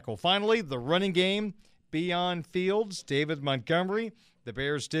right tackle. Finally, the running game beyond Fields, David Montgomery. The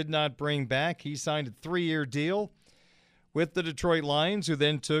Bears did not bring back. He signed a 3-year deal with the Detroit Lions, who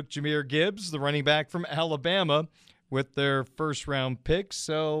then took Jahmyr Gibbs, the running back from Alabama, with their first-round pick.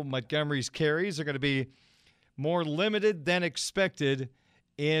 So Montgomery's carries are going to be more limited than expected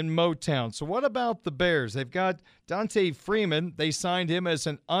in Motown. So what about the Bears? They've got Dante Freeman. They signed him as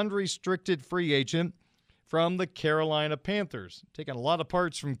an unrestricted free agent from the Carolina Panthers. Taking a lot of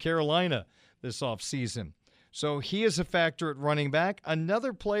parts from Carolina this offseason. So he is a factor at running back.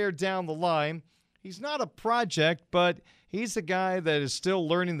 Another player down the line. He's not a project, but he's a guy that is still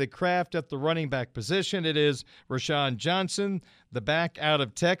learning the craft at the running back position. It is Rashawn Johnson, the back out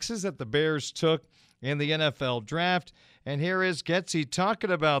of Texas that the Bears took in the NFL draft. And here is Getsy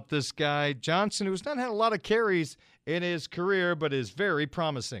talking about this guy, Johnson, who's not had a lot of carries in his career, but is very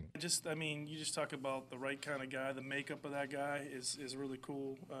promising. You just talk about the right kind of guy. The makeup of that guy is really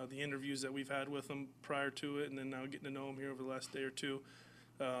cool. The interviews that we've had with him prior to it, and then now getting to know him here over the last day or two.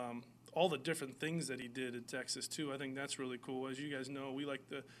 All the different things that he did at Texas, too, I think that's really cool. As you guys know, we like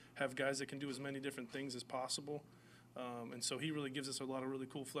to have guys that can do as many different things as possible. And so he really gives us a lot of really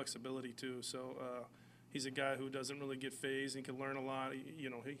cool flexibility, too. So he's a guy who doesn't really get phased and can learn a lot.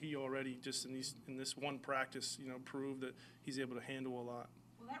 He already just in this one practice, proved that he's able to handle a lot.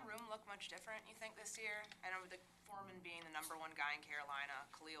 Will that room look much different, you think, this year? I know with the Foreman being the #1 guy in Carolina,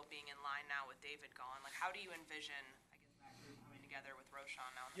 Khalil being in line now with David gone. Like, how do you envision, I guess, that group coming together with Roschon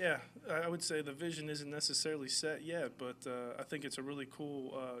now? Yeah, I would say the vision isn't necessarily set yet, but I think it's a really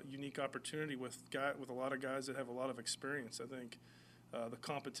cool, unique opportunity with a lot of guys that have a lot of experience. I think the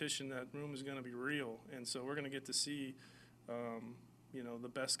competition in that room is going to be real, and so we're going to get to see, the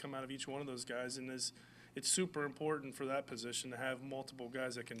best come out of each one of those guys. And it's super important for that position to have multiple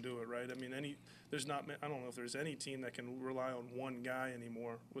guys that can do it, right? I don't know if there's any team that can rely on one guy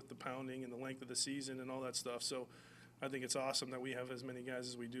anymore with the pounding and the length of the season and all that stuff. So I think it's awesome that we have as many guys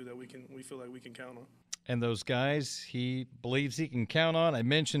as we do that we feel like we can count on. And those guys he believes he can count on. I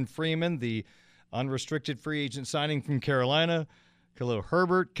mentioned Freeman, the unrestricted free agent signing from Carolina. Khalil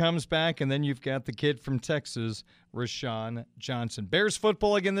Herbert comes back, and then you've got the kid from Texas, Rashawn Johnson. Bears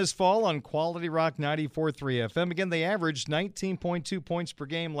football again this fall on Quality Rock 94.3 FM. Again, they averaged 19.2 points per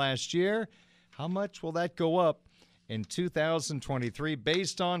game last year. How much will that go up in 2023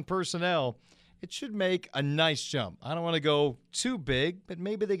 based on personnel? It should make a nice jump. I don't want to go too big, but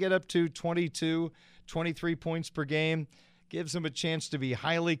maybe they get up to 22, 23 points per game. Gives them a chance to be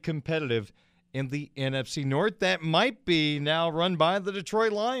highly competitive in the NFC North. That might be now run by the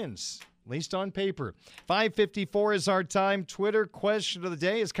Detroit Lions, at least on paper. 5:54 is our time. Twitter question of the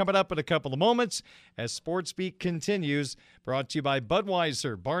day is coming up in a couple of moments as Sportsbeat continues. Brought to you by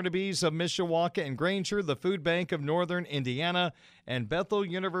Budweiser, Barnaby's of Mishawaka and Granger, the Food Bank of Northern Indiana, and Bethel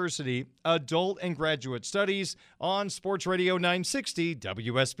University Adult and Graduate Studies on Sports Radio 960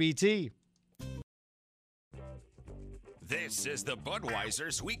 WSBT. This is the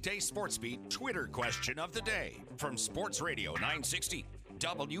Budweiser's Weekday Sportsbeat Twitter question of the day from Sports Radio 960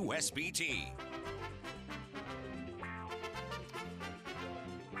 WSBT.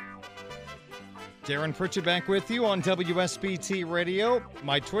 Darren Pritchett back with you on WSBT Radio.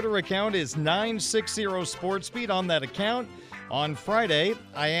 My Twitter account is 960 Sportsbeat. On that account, on Friday,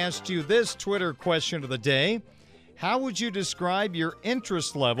 I asked you this Twitter question of the day. How would you describe your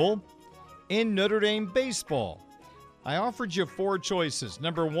interest level in Notre Dame baseball? I offered you 4 choices.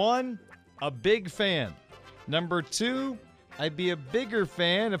 Number 1, a big fan. Number 2, I'd be a bigger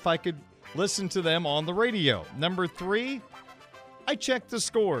fan if I could listen to them on the radio. Number 3, I check the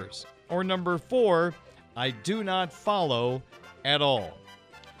scores. Or number 4, I do not follow at all.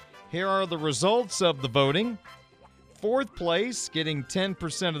 Here are the results of the voting. 4th place, getting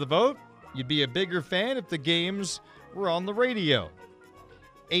 10% of the vote. You'd be a bigger fan if the games were on the radio.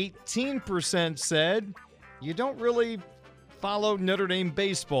 18% said you don't really follow Notre Dame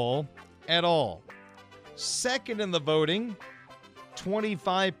baseball at all. Second in the voting,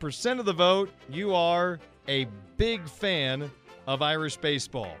 25% of the vote, you are a big fan of Irish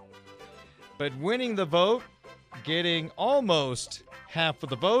baseball. But winning the vote, getting almost half of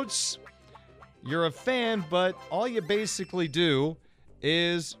the votes, you're a fan, but all you basically do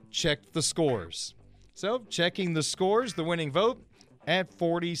is check the scores. So, checking the scores, the winning vote at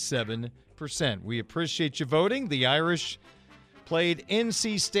 47%. We appreciate you voting. The Irish played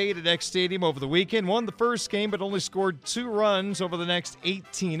NC State at X Stadium over the weekend, won the first game, but only scored 2 runs over the next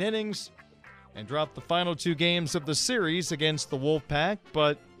 18 innings, and dropped the final 2 games of the series against the Wolfpack.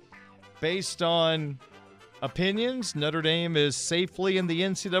 But based on opinions, Notre Dame is safely in the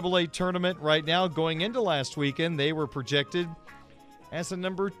NCAA tournament right now. Going into last weekend, they were projected as a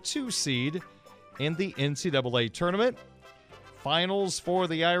number 2 seed in the NCAA tournament. Finals for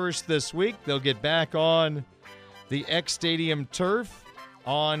the Irish this week. They'll get back on the X Stadium turf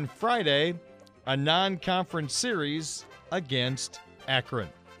on Friday, a non-conference series against Akron.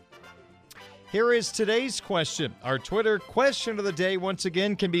 Here is today's question. Our Twitter question of the day, once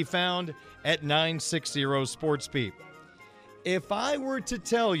again, can be found at 960 Sportsbeat. If I were to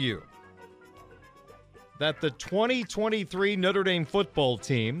tell you that the 2023 Notre Dame football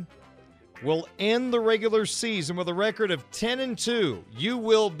team will end the regular season with a record of 10-2, you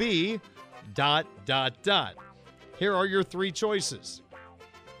will be ... Here are your 3 choices.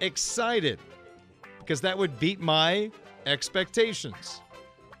 Excited, because that would beat my expectations.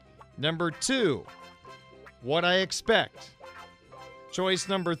 Number 2, what I expect. Choice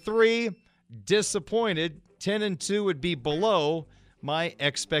number 3, disappointed. 10-2 would be below my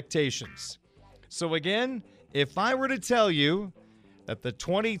expectations. So again, if I were to tell you that the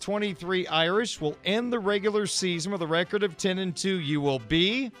 2023 Irish will end the regular season with a record of 10-2, you will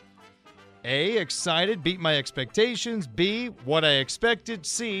be A, excited, beat my expectations. B, what I expected.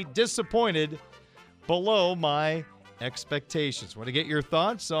 C, disappointed, below my expectations. Want to get your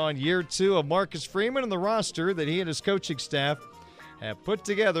thoughts on year 2 of Marcus Freeman and the roster that he and his coaching staff have put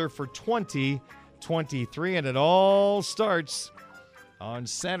together for 2023. And it all starts on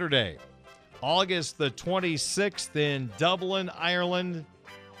Saturday, August the 26th in Dublin, Ireland.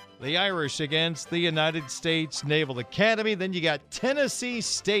 The Irish against the United States Naval Academy. Then you got Tennessee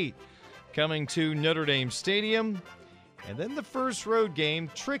State coming to Notre Dame Stadium. And then the first road game,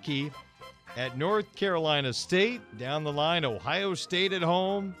 tricky, at North Carolina State. Down the line, Ohio State at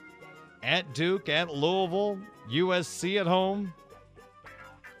home, at Duke, at Louisville, USC at home,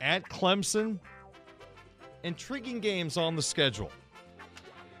 at Clemson. Intriguing games on the schedule.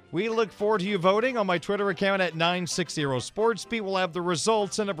 We look forward to you voting on my Twitter account at 960 Sportsbeat. We'll have the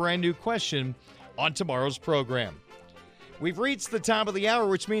results and a brand new question on tomorrow's program. We've reached the top of the hour,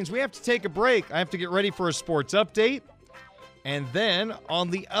 which means we have to take a break. I have to get ready for a sports update. And then on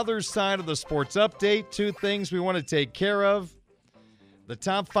the other side of the sports update, 2 things we want to take care of. The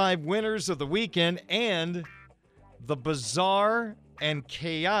top 5 winners of the weekend and the bizarre and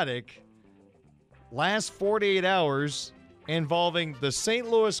chaotic last 48 hours involving the St.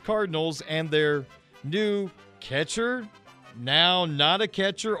 Louis Cardinals and their new catcher. Now not a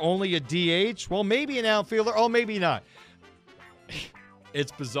catcher, only a DH. Well, maybe an outfielder. Oh, maybe not.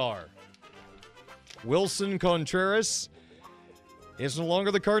 It's bizarre. Wilson Contreras is no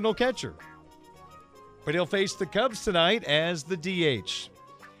longer the Cardinal catcher, but he'll face the Cubs tonight as the DH.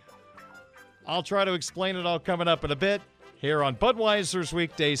 I'll try to explain it all coming up in a bit here on Budweiser's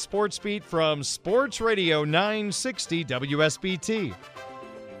Weekday Sports Beat from Sports Radio 960 WSBT.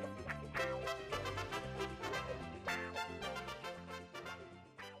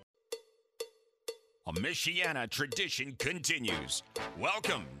 A Michiana tradition continues.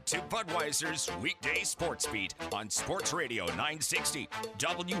 Welcome to Budweiser's Weekday Sportsbeat on Sports Radio 960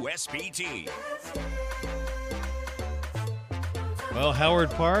 WSBT. Well,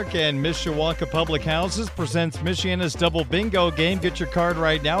 Howard Park and Mishawaka Public Houses presents Michiana's Double Bingo game. Get your card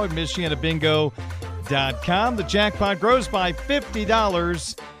right now at MichianaBingo.com. The jackpot grows by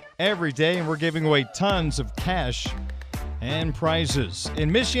 $50 every day, and we're giving away tons of cash and prizes. In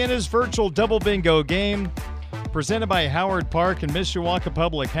Michiana's virtual Double Bingo game, presented by Howard Park and Mishawaka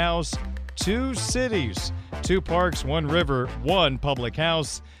Public House, 2 cities, 2 parks, 1 river, 1 public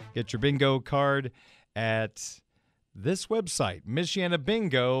house. Get your bingo card at this website,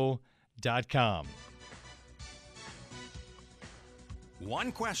 MichianaBingo.com.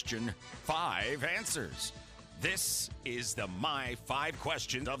 1 question, 5 answers. This is the My 5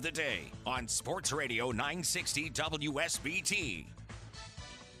 Questions of the Day on Sports Radio 960 WSBT.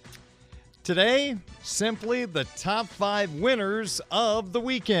 Today, simply the top 5 winners of the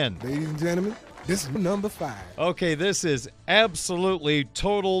weekend. Ladies and gentlemen, this is number 5. Okay, this is absolutely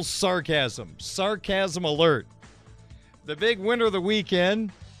total sarcasm. Sarcasm alert. The big winner of the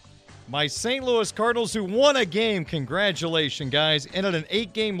weekend, my St. Louis Cardinals, who won a game. Congratulations, guys. Ended an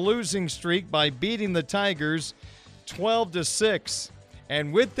 8-game losing streak by beating the Tigers 12-6.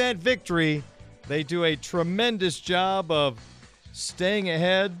 And with that victory, they do a tremendous job of staying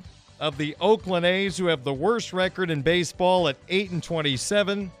ahead of the Oakland A's, who have the worst record in baseball at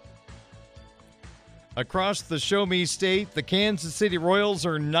 8-27. Across the Show Me State, the Kansas City Royals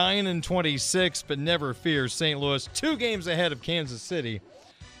are 9-26, but never fear, St. Louis 2 games ahead of Kansas City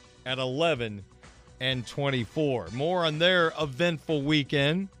at 11-24. More on their eventful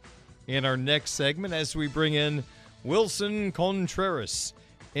weekend in our next segment as we bring in Wilson Contreras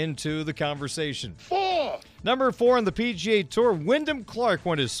into the conversation. 4. Number 4 on the PGA Tour, Wyndham Clark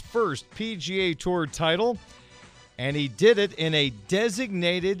won his first PGA Tour title, and he did it in a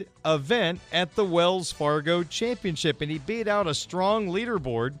designated event at the Wells Fargo Championship, and he beat out a strong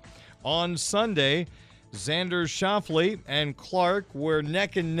leaderboard on Sunday. Xander Schauffele and Clark were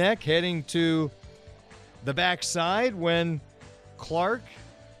neck and neck heading to the backside when Clark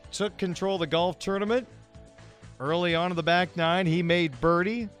took control of the golf tournament. Early on in the back 9, he made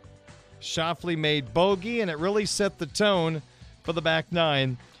birdie. Schauffele made bogey, and it really set the tone for the back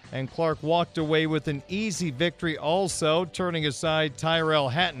 9. And Clark walked away with an easy victory also, turning aside Tyrell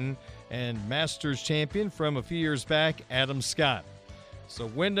Hatton and Masters champion from a few years back, Adam Scott. So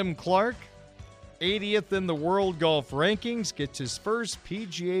Wyndham Clark, 80th in the world golf rankings, gets his first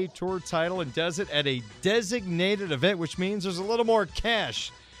PGA Tour title and does it at a designated event, which means there's a little more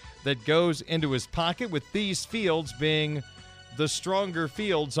cash that goes into his pocket, with these fields being the stronger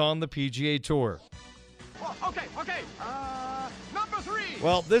fields on the PGA Tour. Okay. Number 3.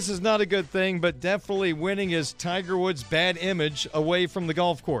 Well, this is not a good thing, but definitely winning is Tiger Woods' bad image away from the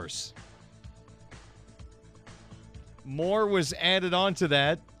golf course. More was added on to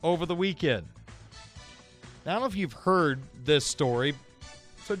that over the weekend. Now, I don't know if you've heard this story,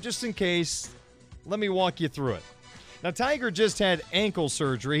 so just in case, let me walk you through it. Now, Tiger just had ankle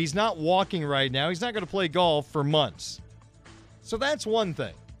surgery. He's not walking right now. He's not going to play golf for months. So that's one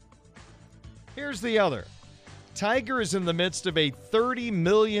thing. Here's the other. Tiger is in the midst of a $30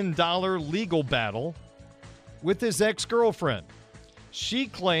 million legal battle with his ex-girlfriend. She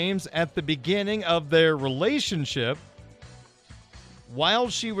claims at the beginning of their relationship, while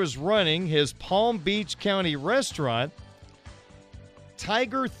she was running his Palm Beach County restaurant,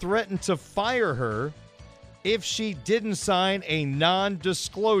 Tiger threatened to fire her if she didn't sign a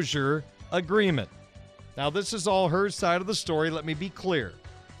non-disclosure agreement. Now, this is all her side of the story. Let me be clear.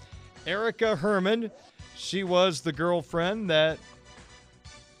 Erica Herman, she was the girlfriend that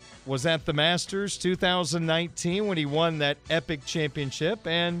was at the Masters 2019 when he won that epic championship,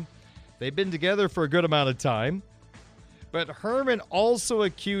 and they've been together for a good amount of time. But Herman also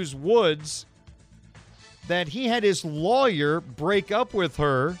accused Woods that he had his lawyer break up with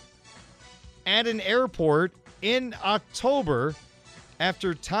her at an airport in October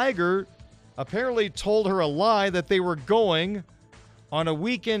after Tiger apparently told her a lie that they were going on a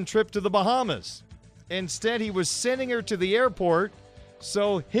weekend trip to the Bahamas. Instead, he was sending her to the airport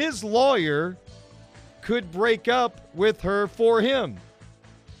so his lawyer could break up with her for him.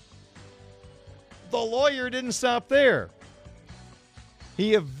 The lawyer didn't stop there.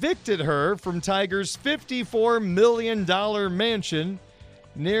 He evicted her from Tiger's $54 million mansion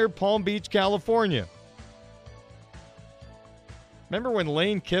near Palm Beach, California. Remember when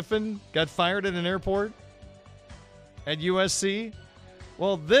Lane Kiffin got fired at an airport at USC?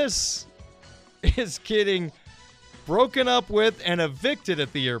 Well, this is getting broken up with and evicted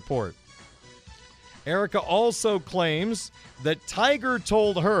at the airport. Erica also claims that Tiger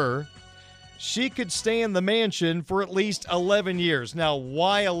told her she could stay in the mansion for at least 11 years. Now,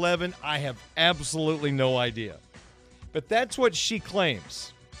 why 11? I have absolutely no idea. But that's what she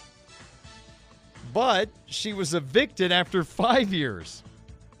claims. But she was evicted after 5 years.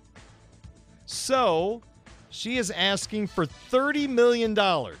 So she is asking for $30 million.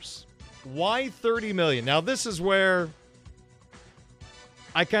 Why $30 million? Now, this is where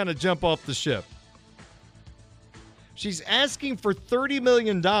I kind of jump off the ship. She's asking for $30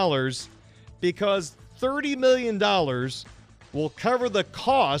 million because $30 million will cover the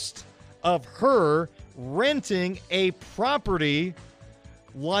cost of her renting a property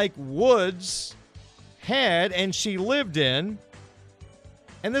like Woods had and she lived in.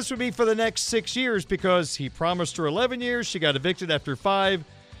 And this would be for the next 6 years because he promised her 11 years. She got evicted after 5.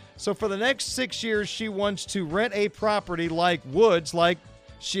 So for the next 6 years, she wants to rent a property like Woods, like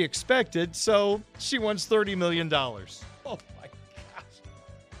she expected. So she wants $30 million. Oh, my gosh.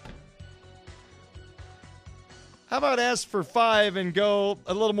 How about ask for 5 and go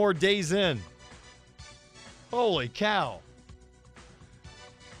a little more days in? Holy cow.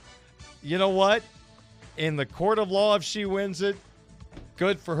 You know what? In the court of law, if she wins it,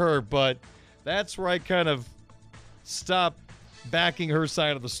 good for her. But that's where I kind of stop backing her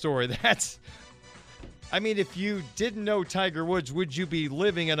side of the story. I mean, if you didn't know Tiger Woods, would you be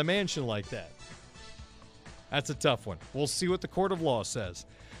living in a mansion like that? That's a tough one. We'll see what the court of law says.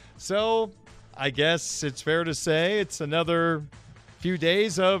 So I guess it's fair to say it's another few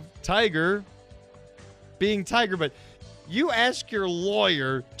days of Tiger being Tiger. But you ask your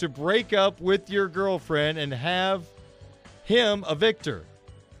lawyer to break up with your girlfriend and have him a victor.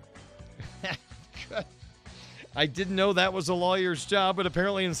 I didn't know that was a lawyer's job, but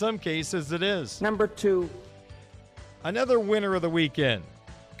apparently in some cases it is. Number 2. Another winner of the weekend,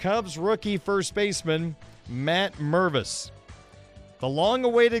 Cubs rookie first baseman Matt Mervis. The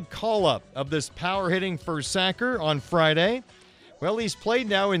long-awaited call-up of this power-hitting first sacker on Friday. Well, he's played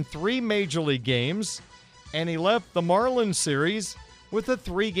now in 3 Major League games, and he left the Marlins series with a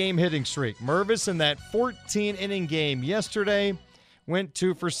 3-game hitting streak. Mervis in that 14-inning game yesterday went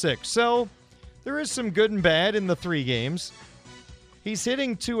 2 for 6. So there is some good and bad in the 3 games. He's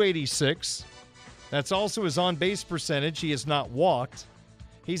hitting .286. That's also his on-base percentage. He has not walked.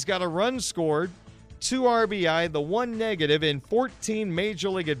 He's got a run scored, 2 RBI, the 1 negative in 14 Major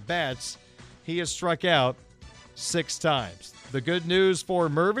League at-bats. He has struck out 6 times. The good news for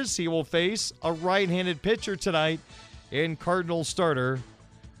Mervis, he will face a right-handed pitcher tonight in Cardinal starter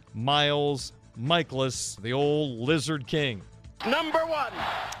Miles Mikolas, the old Lizard King. Number 1.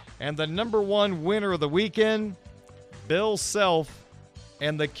 And the number 1 winner of the weekend, Bill Self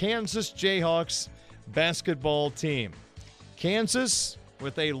and the Kansas Jayhawks basketball team. Kansas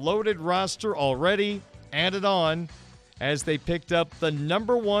with a loaded roster already added on as they picked up the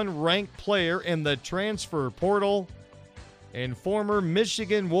number 1 ranked player in the transfer portal and former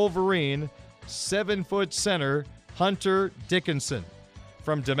Michigan Wolverine 7-foot center Hunter Dickinson.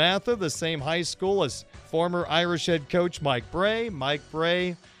 From DeMatha, the same high school as former Irish head coach Mike Bray. Mike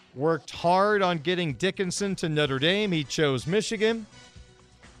Bray worked hard on getting Dickinson to Notre Dame. He chose Michigan.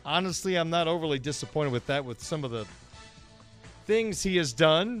 Honestly, I'm not overly disappointed with that, with some of the things he has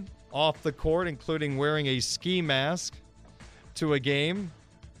done off the court, including wearing a ski mask to a game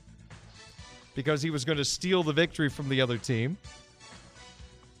because he was going to steal the victory from the other team.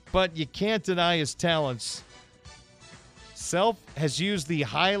 But you can't deny his talents. Self has used the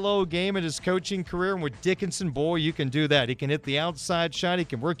high-low game in his coaching career, and with Dickinson, boy, you can do that. He can hit the outside shot. He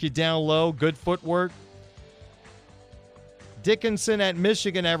can work you down low. Good footwork. Dickinson at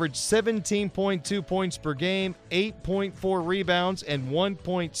Michigan averaged 17.2 points per game, 8.4 rebounds, and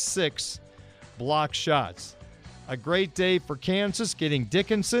 1.6 block shots. A great day for Kansas getting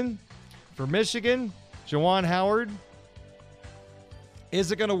Dickinson. For Michigan, Juwan Howard.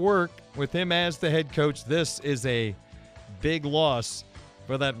 Is it going to work with him as the head coach? This is a big loss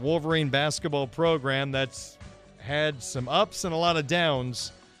for that Wolverine basketball program that's had some ups and a lot of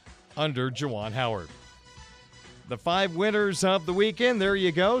downs under Juwan Howard. The 5 winners of the weekend, there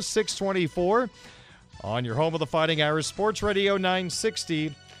you go, 624 on your home of the Fighting Irish, Sports Radio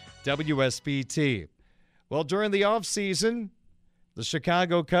 960 WSBT. Well, during the offseason, the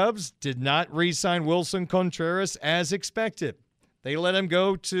Chicago Cubs did not re-sign Wilson Contreras as expected. They let him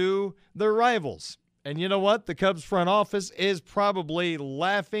go to their rivals. And you know what? The Cubs front office is probably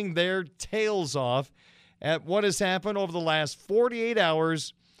laughing their tails off at what has happened over the last 48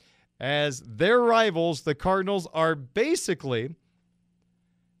 hours as their rivals, the Cardinals, are basically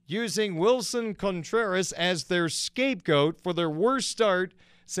using Wilson Contreras as their scapegoat for their worst start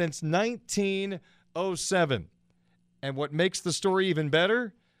since 19 607. And what makes the story even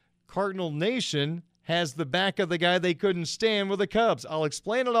better, Cardinal Nation has the back of the guy they couldn't stand with the Cubs. I'll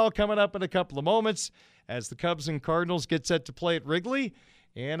explain it all coming up in a couple of moments as the Cubs and Cardinals get set to play at Wrigley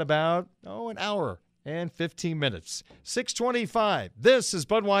in about, an hour and 15 minutes. 6:25. This is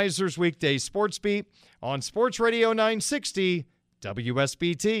Budweiser's Weekday Sports Beat on Sports Radio 960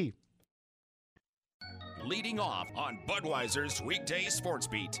 WSBT. Leading off on Budweiser's Weekday Sports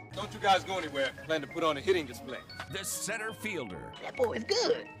Beat. Don't you guys go anywhere. Plan to put on a hitting display. The center fielder. That boy is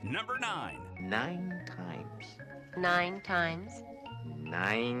good. Number 9. 9 times. 9 times.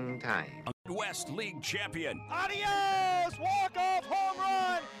 9 times. West League champion. Adios! Walk-off home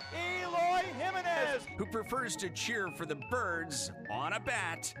run! Eloy Jimenez! Who prefers to cheer for the Birds on a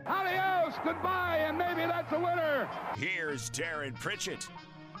bat. Adios! Goodbye, and maybe that's a winner! Here's Darren Pritchett.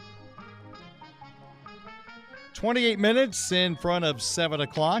 28 minutes in front of 7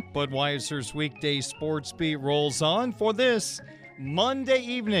 o'clock. Budweiser's Weekday Sports Beat rolls on for this Monday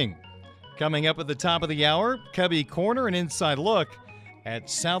evening. Coming up at the top of the hour, Cubby Corner, an inside look at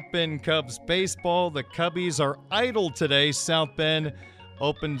South Bend Cubs baseball. The Cubbies are idle today. South Bend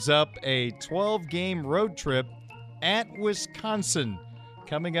opens up a 12-game road trip at Wisconsin.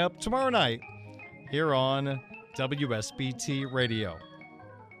 Coming up tomorrow night here on WSBT Radio.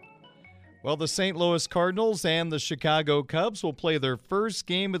 Well, the St. Louis Cardinals and the Chicago Cubs will play their first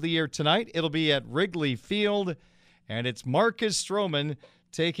game of the year tonight. It'll be at Wrigley Field, and it's Marcus Stroman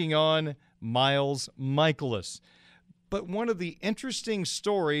taking on Miles Mikolas. But one of the interesting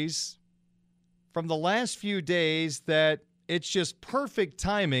stories from the last few days that it's just perfect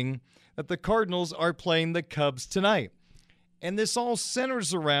timing that the Cardinals are playing the Cubs tonight. And this all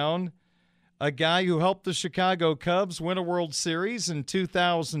centers around a guy who helped the Chicago Cubs win a World Series in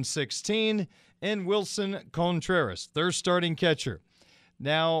 2016, in Wilson Contreras, their starting catcher.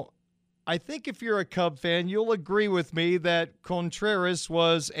 Now, I think if you're a Cub fan, you'll agree with me that Contreras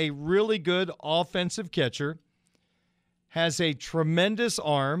was a really good offensive catcher, has a tremendous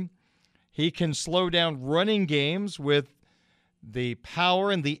arm. He can slow down running games with the power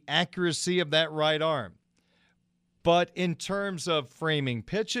and the accuracy of that right arm. But in terms of framing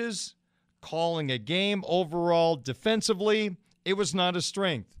pitches, calling a game overall defensively, it was not a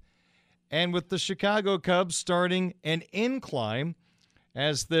strength. And with the Chicago Cubs starting an incline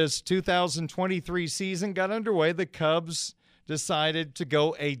as this 2023 season got underway, the Cubs decided to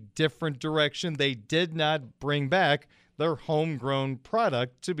go a different direction. They did not bring back their homegrown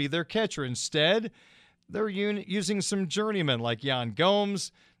product to be their catcher. Instead, they're using some journeymen like Yan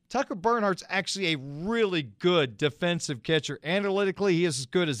Gomes. Tucker Bernhardt's actually a really good defensive catcher. Analytically, he is as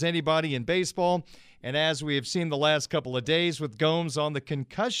good as anybody in baseball. And as we have seen the last couple of days with Gomes on the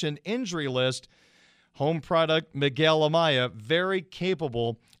concussion injury list, home product Miguel Amaya, very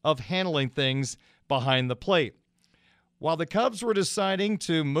capable of handling things behind the plate. While the Cubs were deciding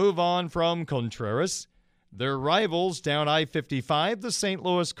to move on from Contreras, their rivals down I-55, the St.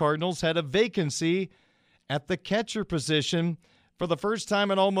 Louis Cardinals, had a vacancy at the catcher position for the first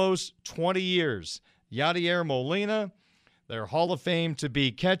time in almost 20 years. Yadier Molina, their Hall of Fame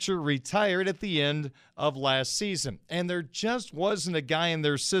to-be catcher, retired at the end of last season. And there just wasn't a guy in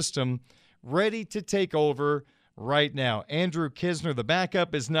their system ready to take over right now. Andrew Kisner, the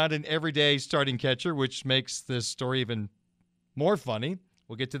backup, is not an everyday starting catcher, which makes this story even more funny.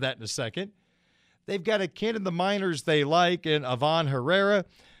 We'll get to that in a second. They've got a kid in the minors they like, in Ivan Herrera,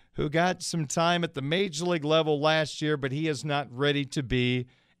 who got some time at the major league level last year, but he is not ready to be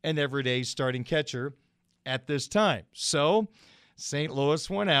an everyday starting catcher at this time. So St. Louis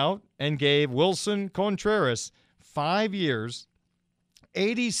went out and gave Wilson Contreras 5 years,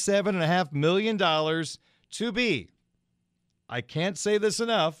 $87.5 million to be, I can't say this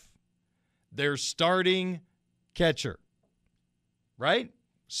enough, their starting catcher. Right?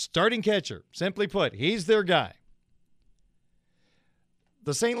 Starting catcher. Simply put, he's their guy.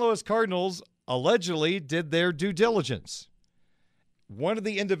 The St. Louis Cardinals allegedly did their due diligence. One of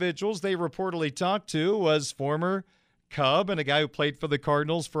the individuals they reportedly talked to was former Cub and a guy who played for the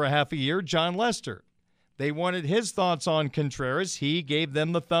Cardinals for a half a year, John Lester. They wanted his thoughts on Contreras. He gave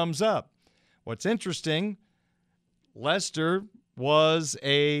them the thumbs up. What's interesting, Lester was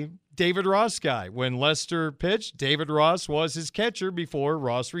a David Ross guy. When Lester pitched, David Ross was his catcher before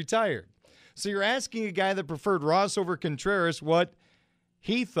Ross retired. So you're asking a guy that preferred Ross over Contreras what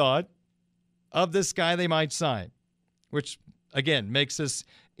he thought of this guy they might sign, which, again, makes this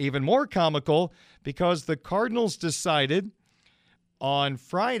even more comical because the Cardinals decided on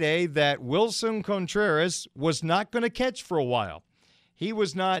Friday that Wilson Contreras was not going to catch for a while. He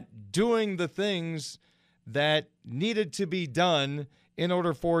was not doing the things that needed to be done in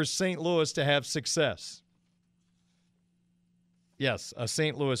order for St. Louis to have success. Yes, a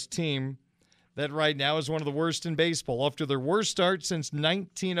St. Louis team that right now is one of the worst in baseball after their worst start since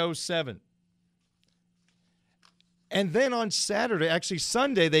 1907. And then on Saturday, actually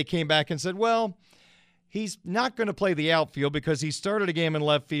Sunday, they came back and said, well, he's not going to play the outfield because he started a game in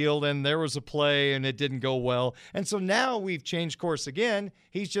left field and there was a play and it didn't go well. And so now we've changed course again.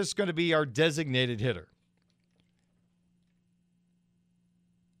 He's just going to be our designated hitter.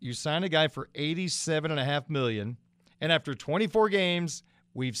 You sign a guy for $87.5 million, and after 24 games,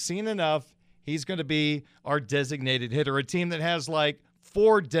 we've seen enough. He's going to be our designated hitter, a team that has like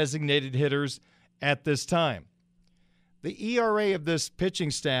 4 designated hitters at this time. The ERA of this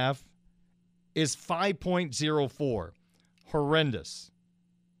pitching staff is 5.04. Horrendous.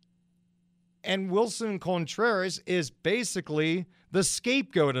 And Wilson Contreras is basically the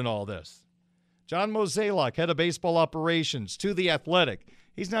scapegoat in all this. John Mozeliak, head of baseball operations, to The Athletic.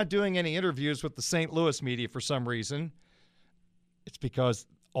 He's not doing any interviews with the St. Louis media for some reason. It's because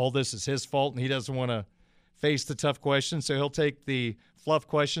all this is his fault and he doesn't want to face the tough questions, so he'll take the fluff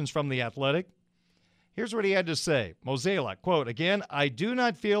questions from The Athletic. Here's what he had to say. Mozeliak, quote, again, I do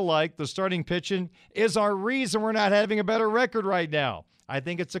not feel like the starting pitching is our reason we're not having a better record right now. I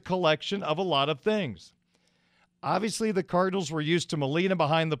think it's a collection of a lot of things. Obviously, the Cardinals were used to Molina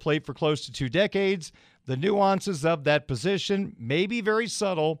behind the plate for close to 2 decades. The nuances of that position, maybe very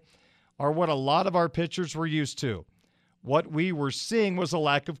subtle, are what a lot of our pitchers were used to. What we were seeing was a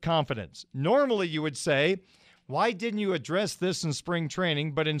lack of confidence. Normally, you would say, why didn't you address this in spring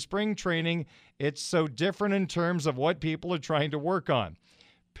training? But in spring training, it's so different in terms of what people are trying to work on.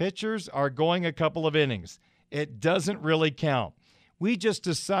 Pitchers are going a couple of innings. It doesn't really count. We just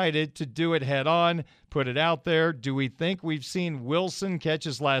decided to do it head on, put it out there. Do we think we've seen Wilson catch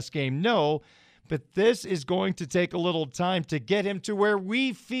his last game? No, but this is going to take a little time to get him to where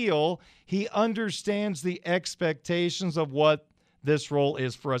we feel he understands the expectations of what this role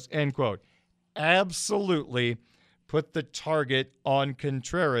is for us, end quote. Absolutely put the target on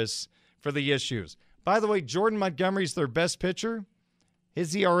Contreras for the issues. By the way, Jordan Montgomery's their best pitcher.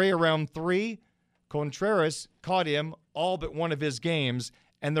 His ERA around 3. Contreras caught him all but one of his games,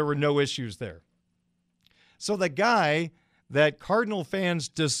 and there were no issues there. So the guy that Cardinal fans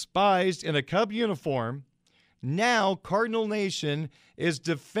despised in a Cub uniform, now Cardinal Nation is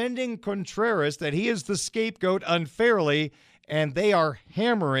defending Contreras, that he is the scapegoat unfairly, and they are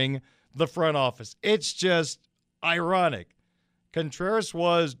hammering the front office. It's just ironic. Contreras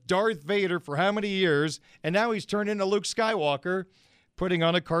was Darth Vader for how many years, and now he's turned into Luke Skywalker, putting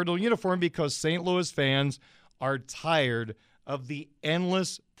on a Cardinal uniform because St. Louis fans are tired of the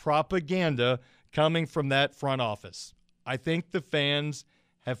endless propaganda coming from that front office. I think the fans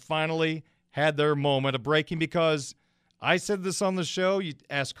have finally had their moment of breaking, because I said this on the show, you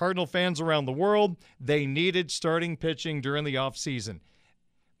ask Cardinal fans around the world, they needed starting pitching during the offseason.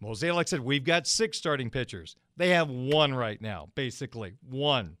 Mozeliak said, we've got 6 starting pitchers. They have 1 right now, basically.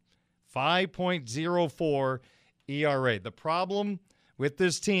 1. 5.04 ERA. The problem with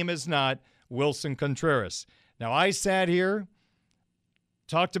this team is not Wilson Contreras. Now, I sat here,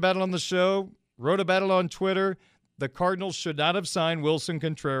 talked about it on the show, wrote about it on Twitter. The Cardinals should not have signed Wilson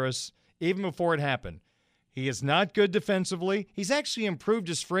Contreras even before it happened. He is not good defensively. He's actually improved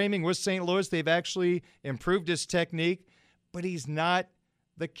his framing with St. Louis. They've actually improved his technique, but he's not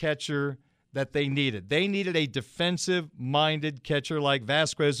the catcher that they needed. They needed a defensive-minded catcher like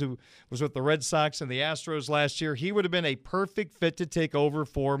Vasquez, who was with the Red Sox and the Astros last year. He would have been a perfect fit to take over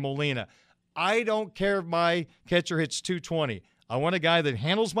for Molina. I don't care if my catcher hits 220. I want a guy that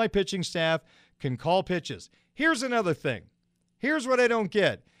handles my pitching staff, can call pitches. Here's another thing. Here's what I don't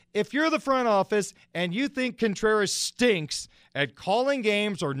get. If you're the front office and you think Contreras stinks at calling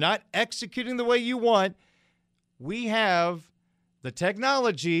games or not executing the way you want, we have the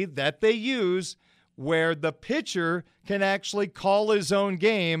technology that they use where the pitcher can actually call his own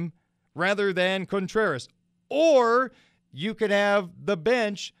game rather than Contreras. Or you could have the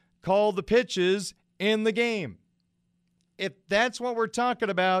bench call the pitches in the game. If that's what we're talking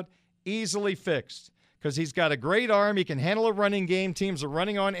about, easily fixed. Because he's got a great arm. He can handle a running game. Teams are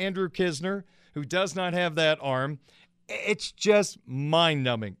running on Andrew Kisner, who does not have that arm. It's just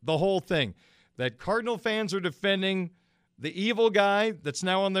mind-numbing, the whole thing. That Cardinal fans are defending the evil guy that's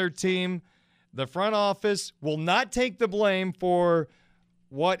now on their team. The front office will not take the blame for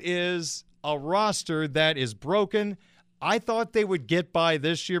what is a roster that is broken. I thought they would get by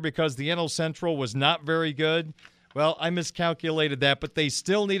this year because the NL Central was not very good. Well, I miscalculated that, but they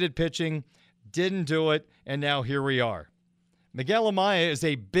still needed pitching, didn't do it, and now here we are. Miguel Amaya is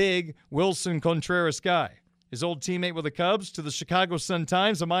a big Wilson Contreras guy. his old teammate with the Cubs, to the Chicago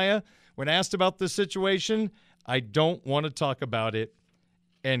Sun-Times. Amaya, when asked about this situation, I don't want to talk about it,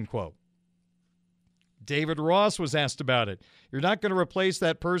 end quote. David Ross was asked about it. You're not going to replace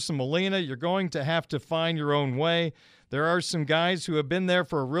that person, Molina. You're going to have to find your own way. There are some guys who have been there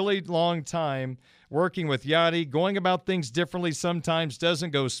for a really long time working with Yachty. Going about things differently sometimes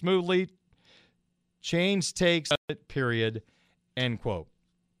doesn't go smoothly. Change takes it, period, end quote.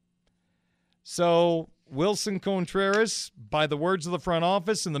 So Wilson Contreras, by the words of the front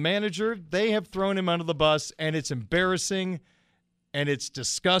office and the manager, they have thrown him under the bus, and it's embarrassing, and it's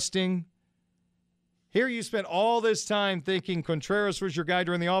disgusting. Here you spent all this time thinking Contreras was your guy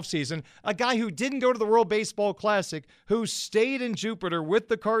during the offseason, a guy who didn't go to the World Baseball Classic, who stayed in Jupiter with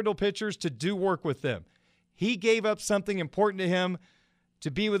the Cardinal pitchers to do work with them. He gave up something important to him to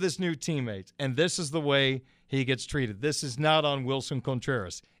be with his new teammates, and this is the way he gets treated. This is not on Wilson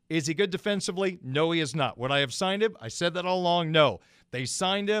Contreras. Is he good defensively? No, he is not. Would I have signed him? I said that all along. No. They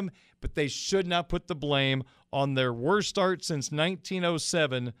signed him, but they should not put the blame on their worst start since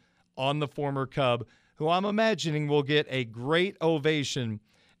 1907 on the former Cub, who I'm imagining will get a great ovation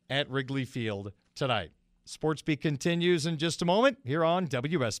at Wrigley Field tonight. Sportsbeat continues in just a moment here on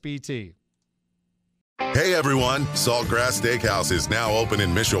WSBT. Hey everyone, Saltgrass Steakhouse is now open in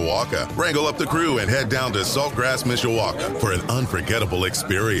Mishawaka. Wrangle up the crew and head down to Saltgrass Mishawaka for an unforgettable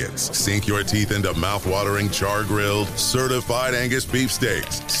experience. Sink your teeth into mouth-watering char-grilled, certified Angus beef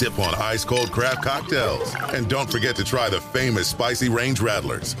steaks. Sip on ice-cold craft cocktails. And don't forget to try the famous spicy range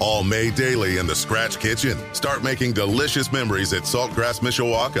rattlers, all made daily in the Scratch Kitchen. Start making delicious memories at Saltgrass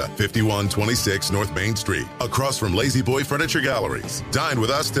Mishawaka, 5126 North Main Street, across from Lazy Boy Furniture Galleries. Dine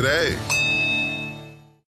with us today.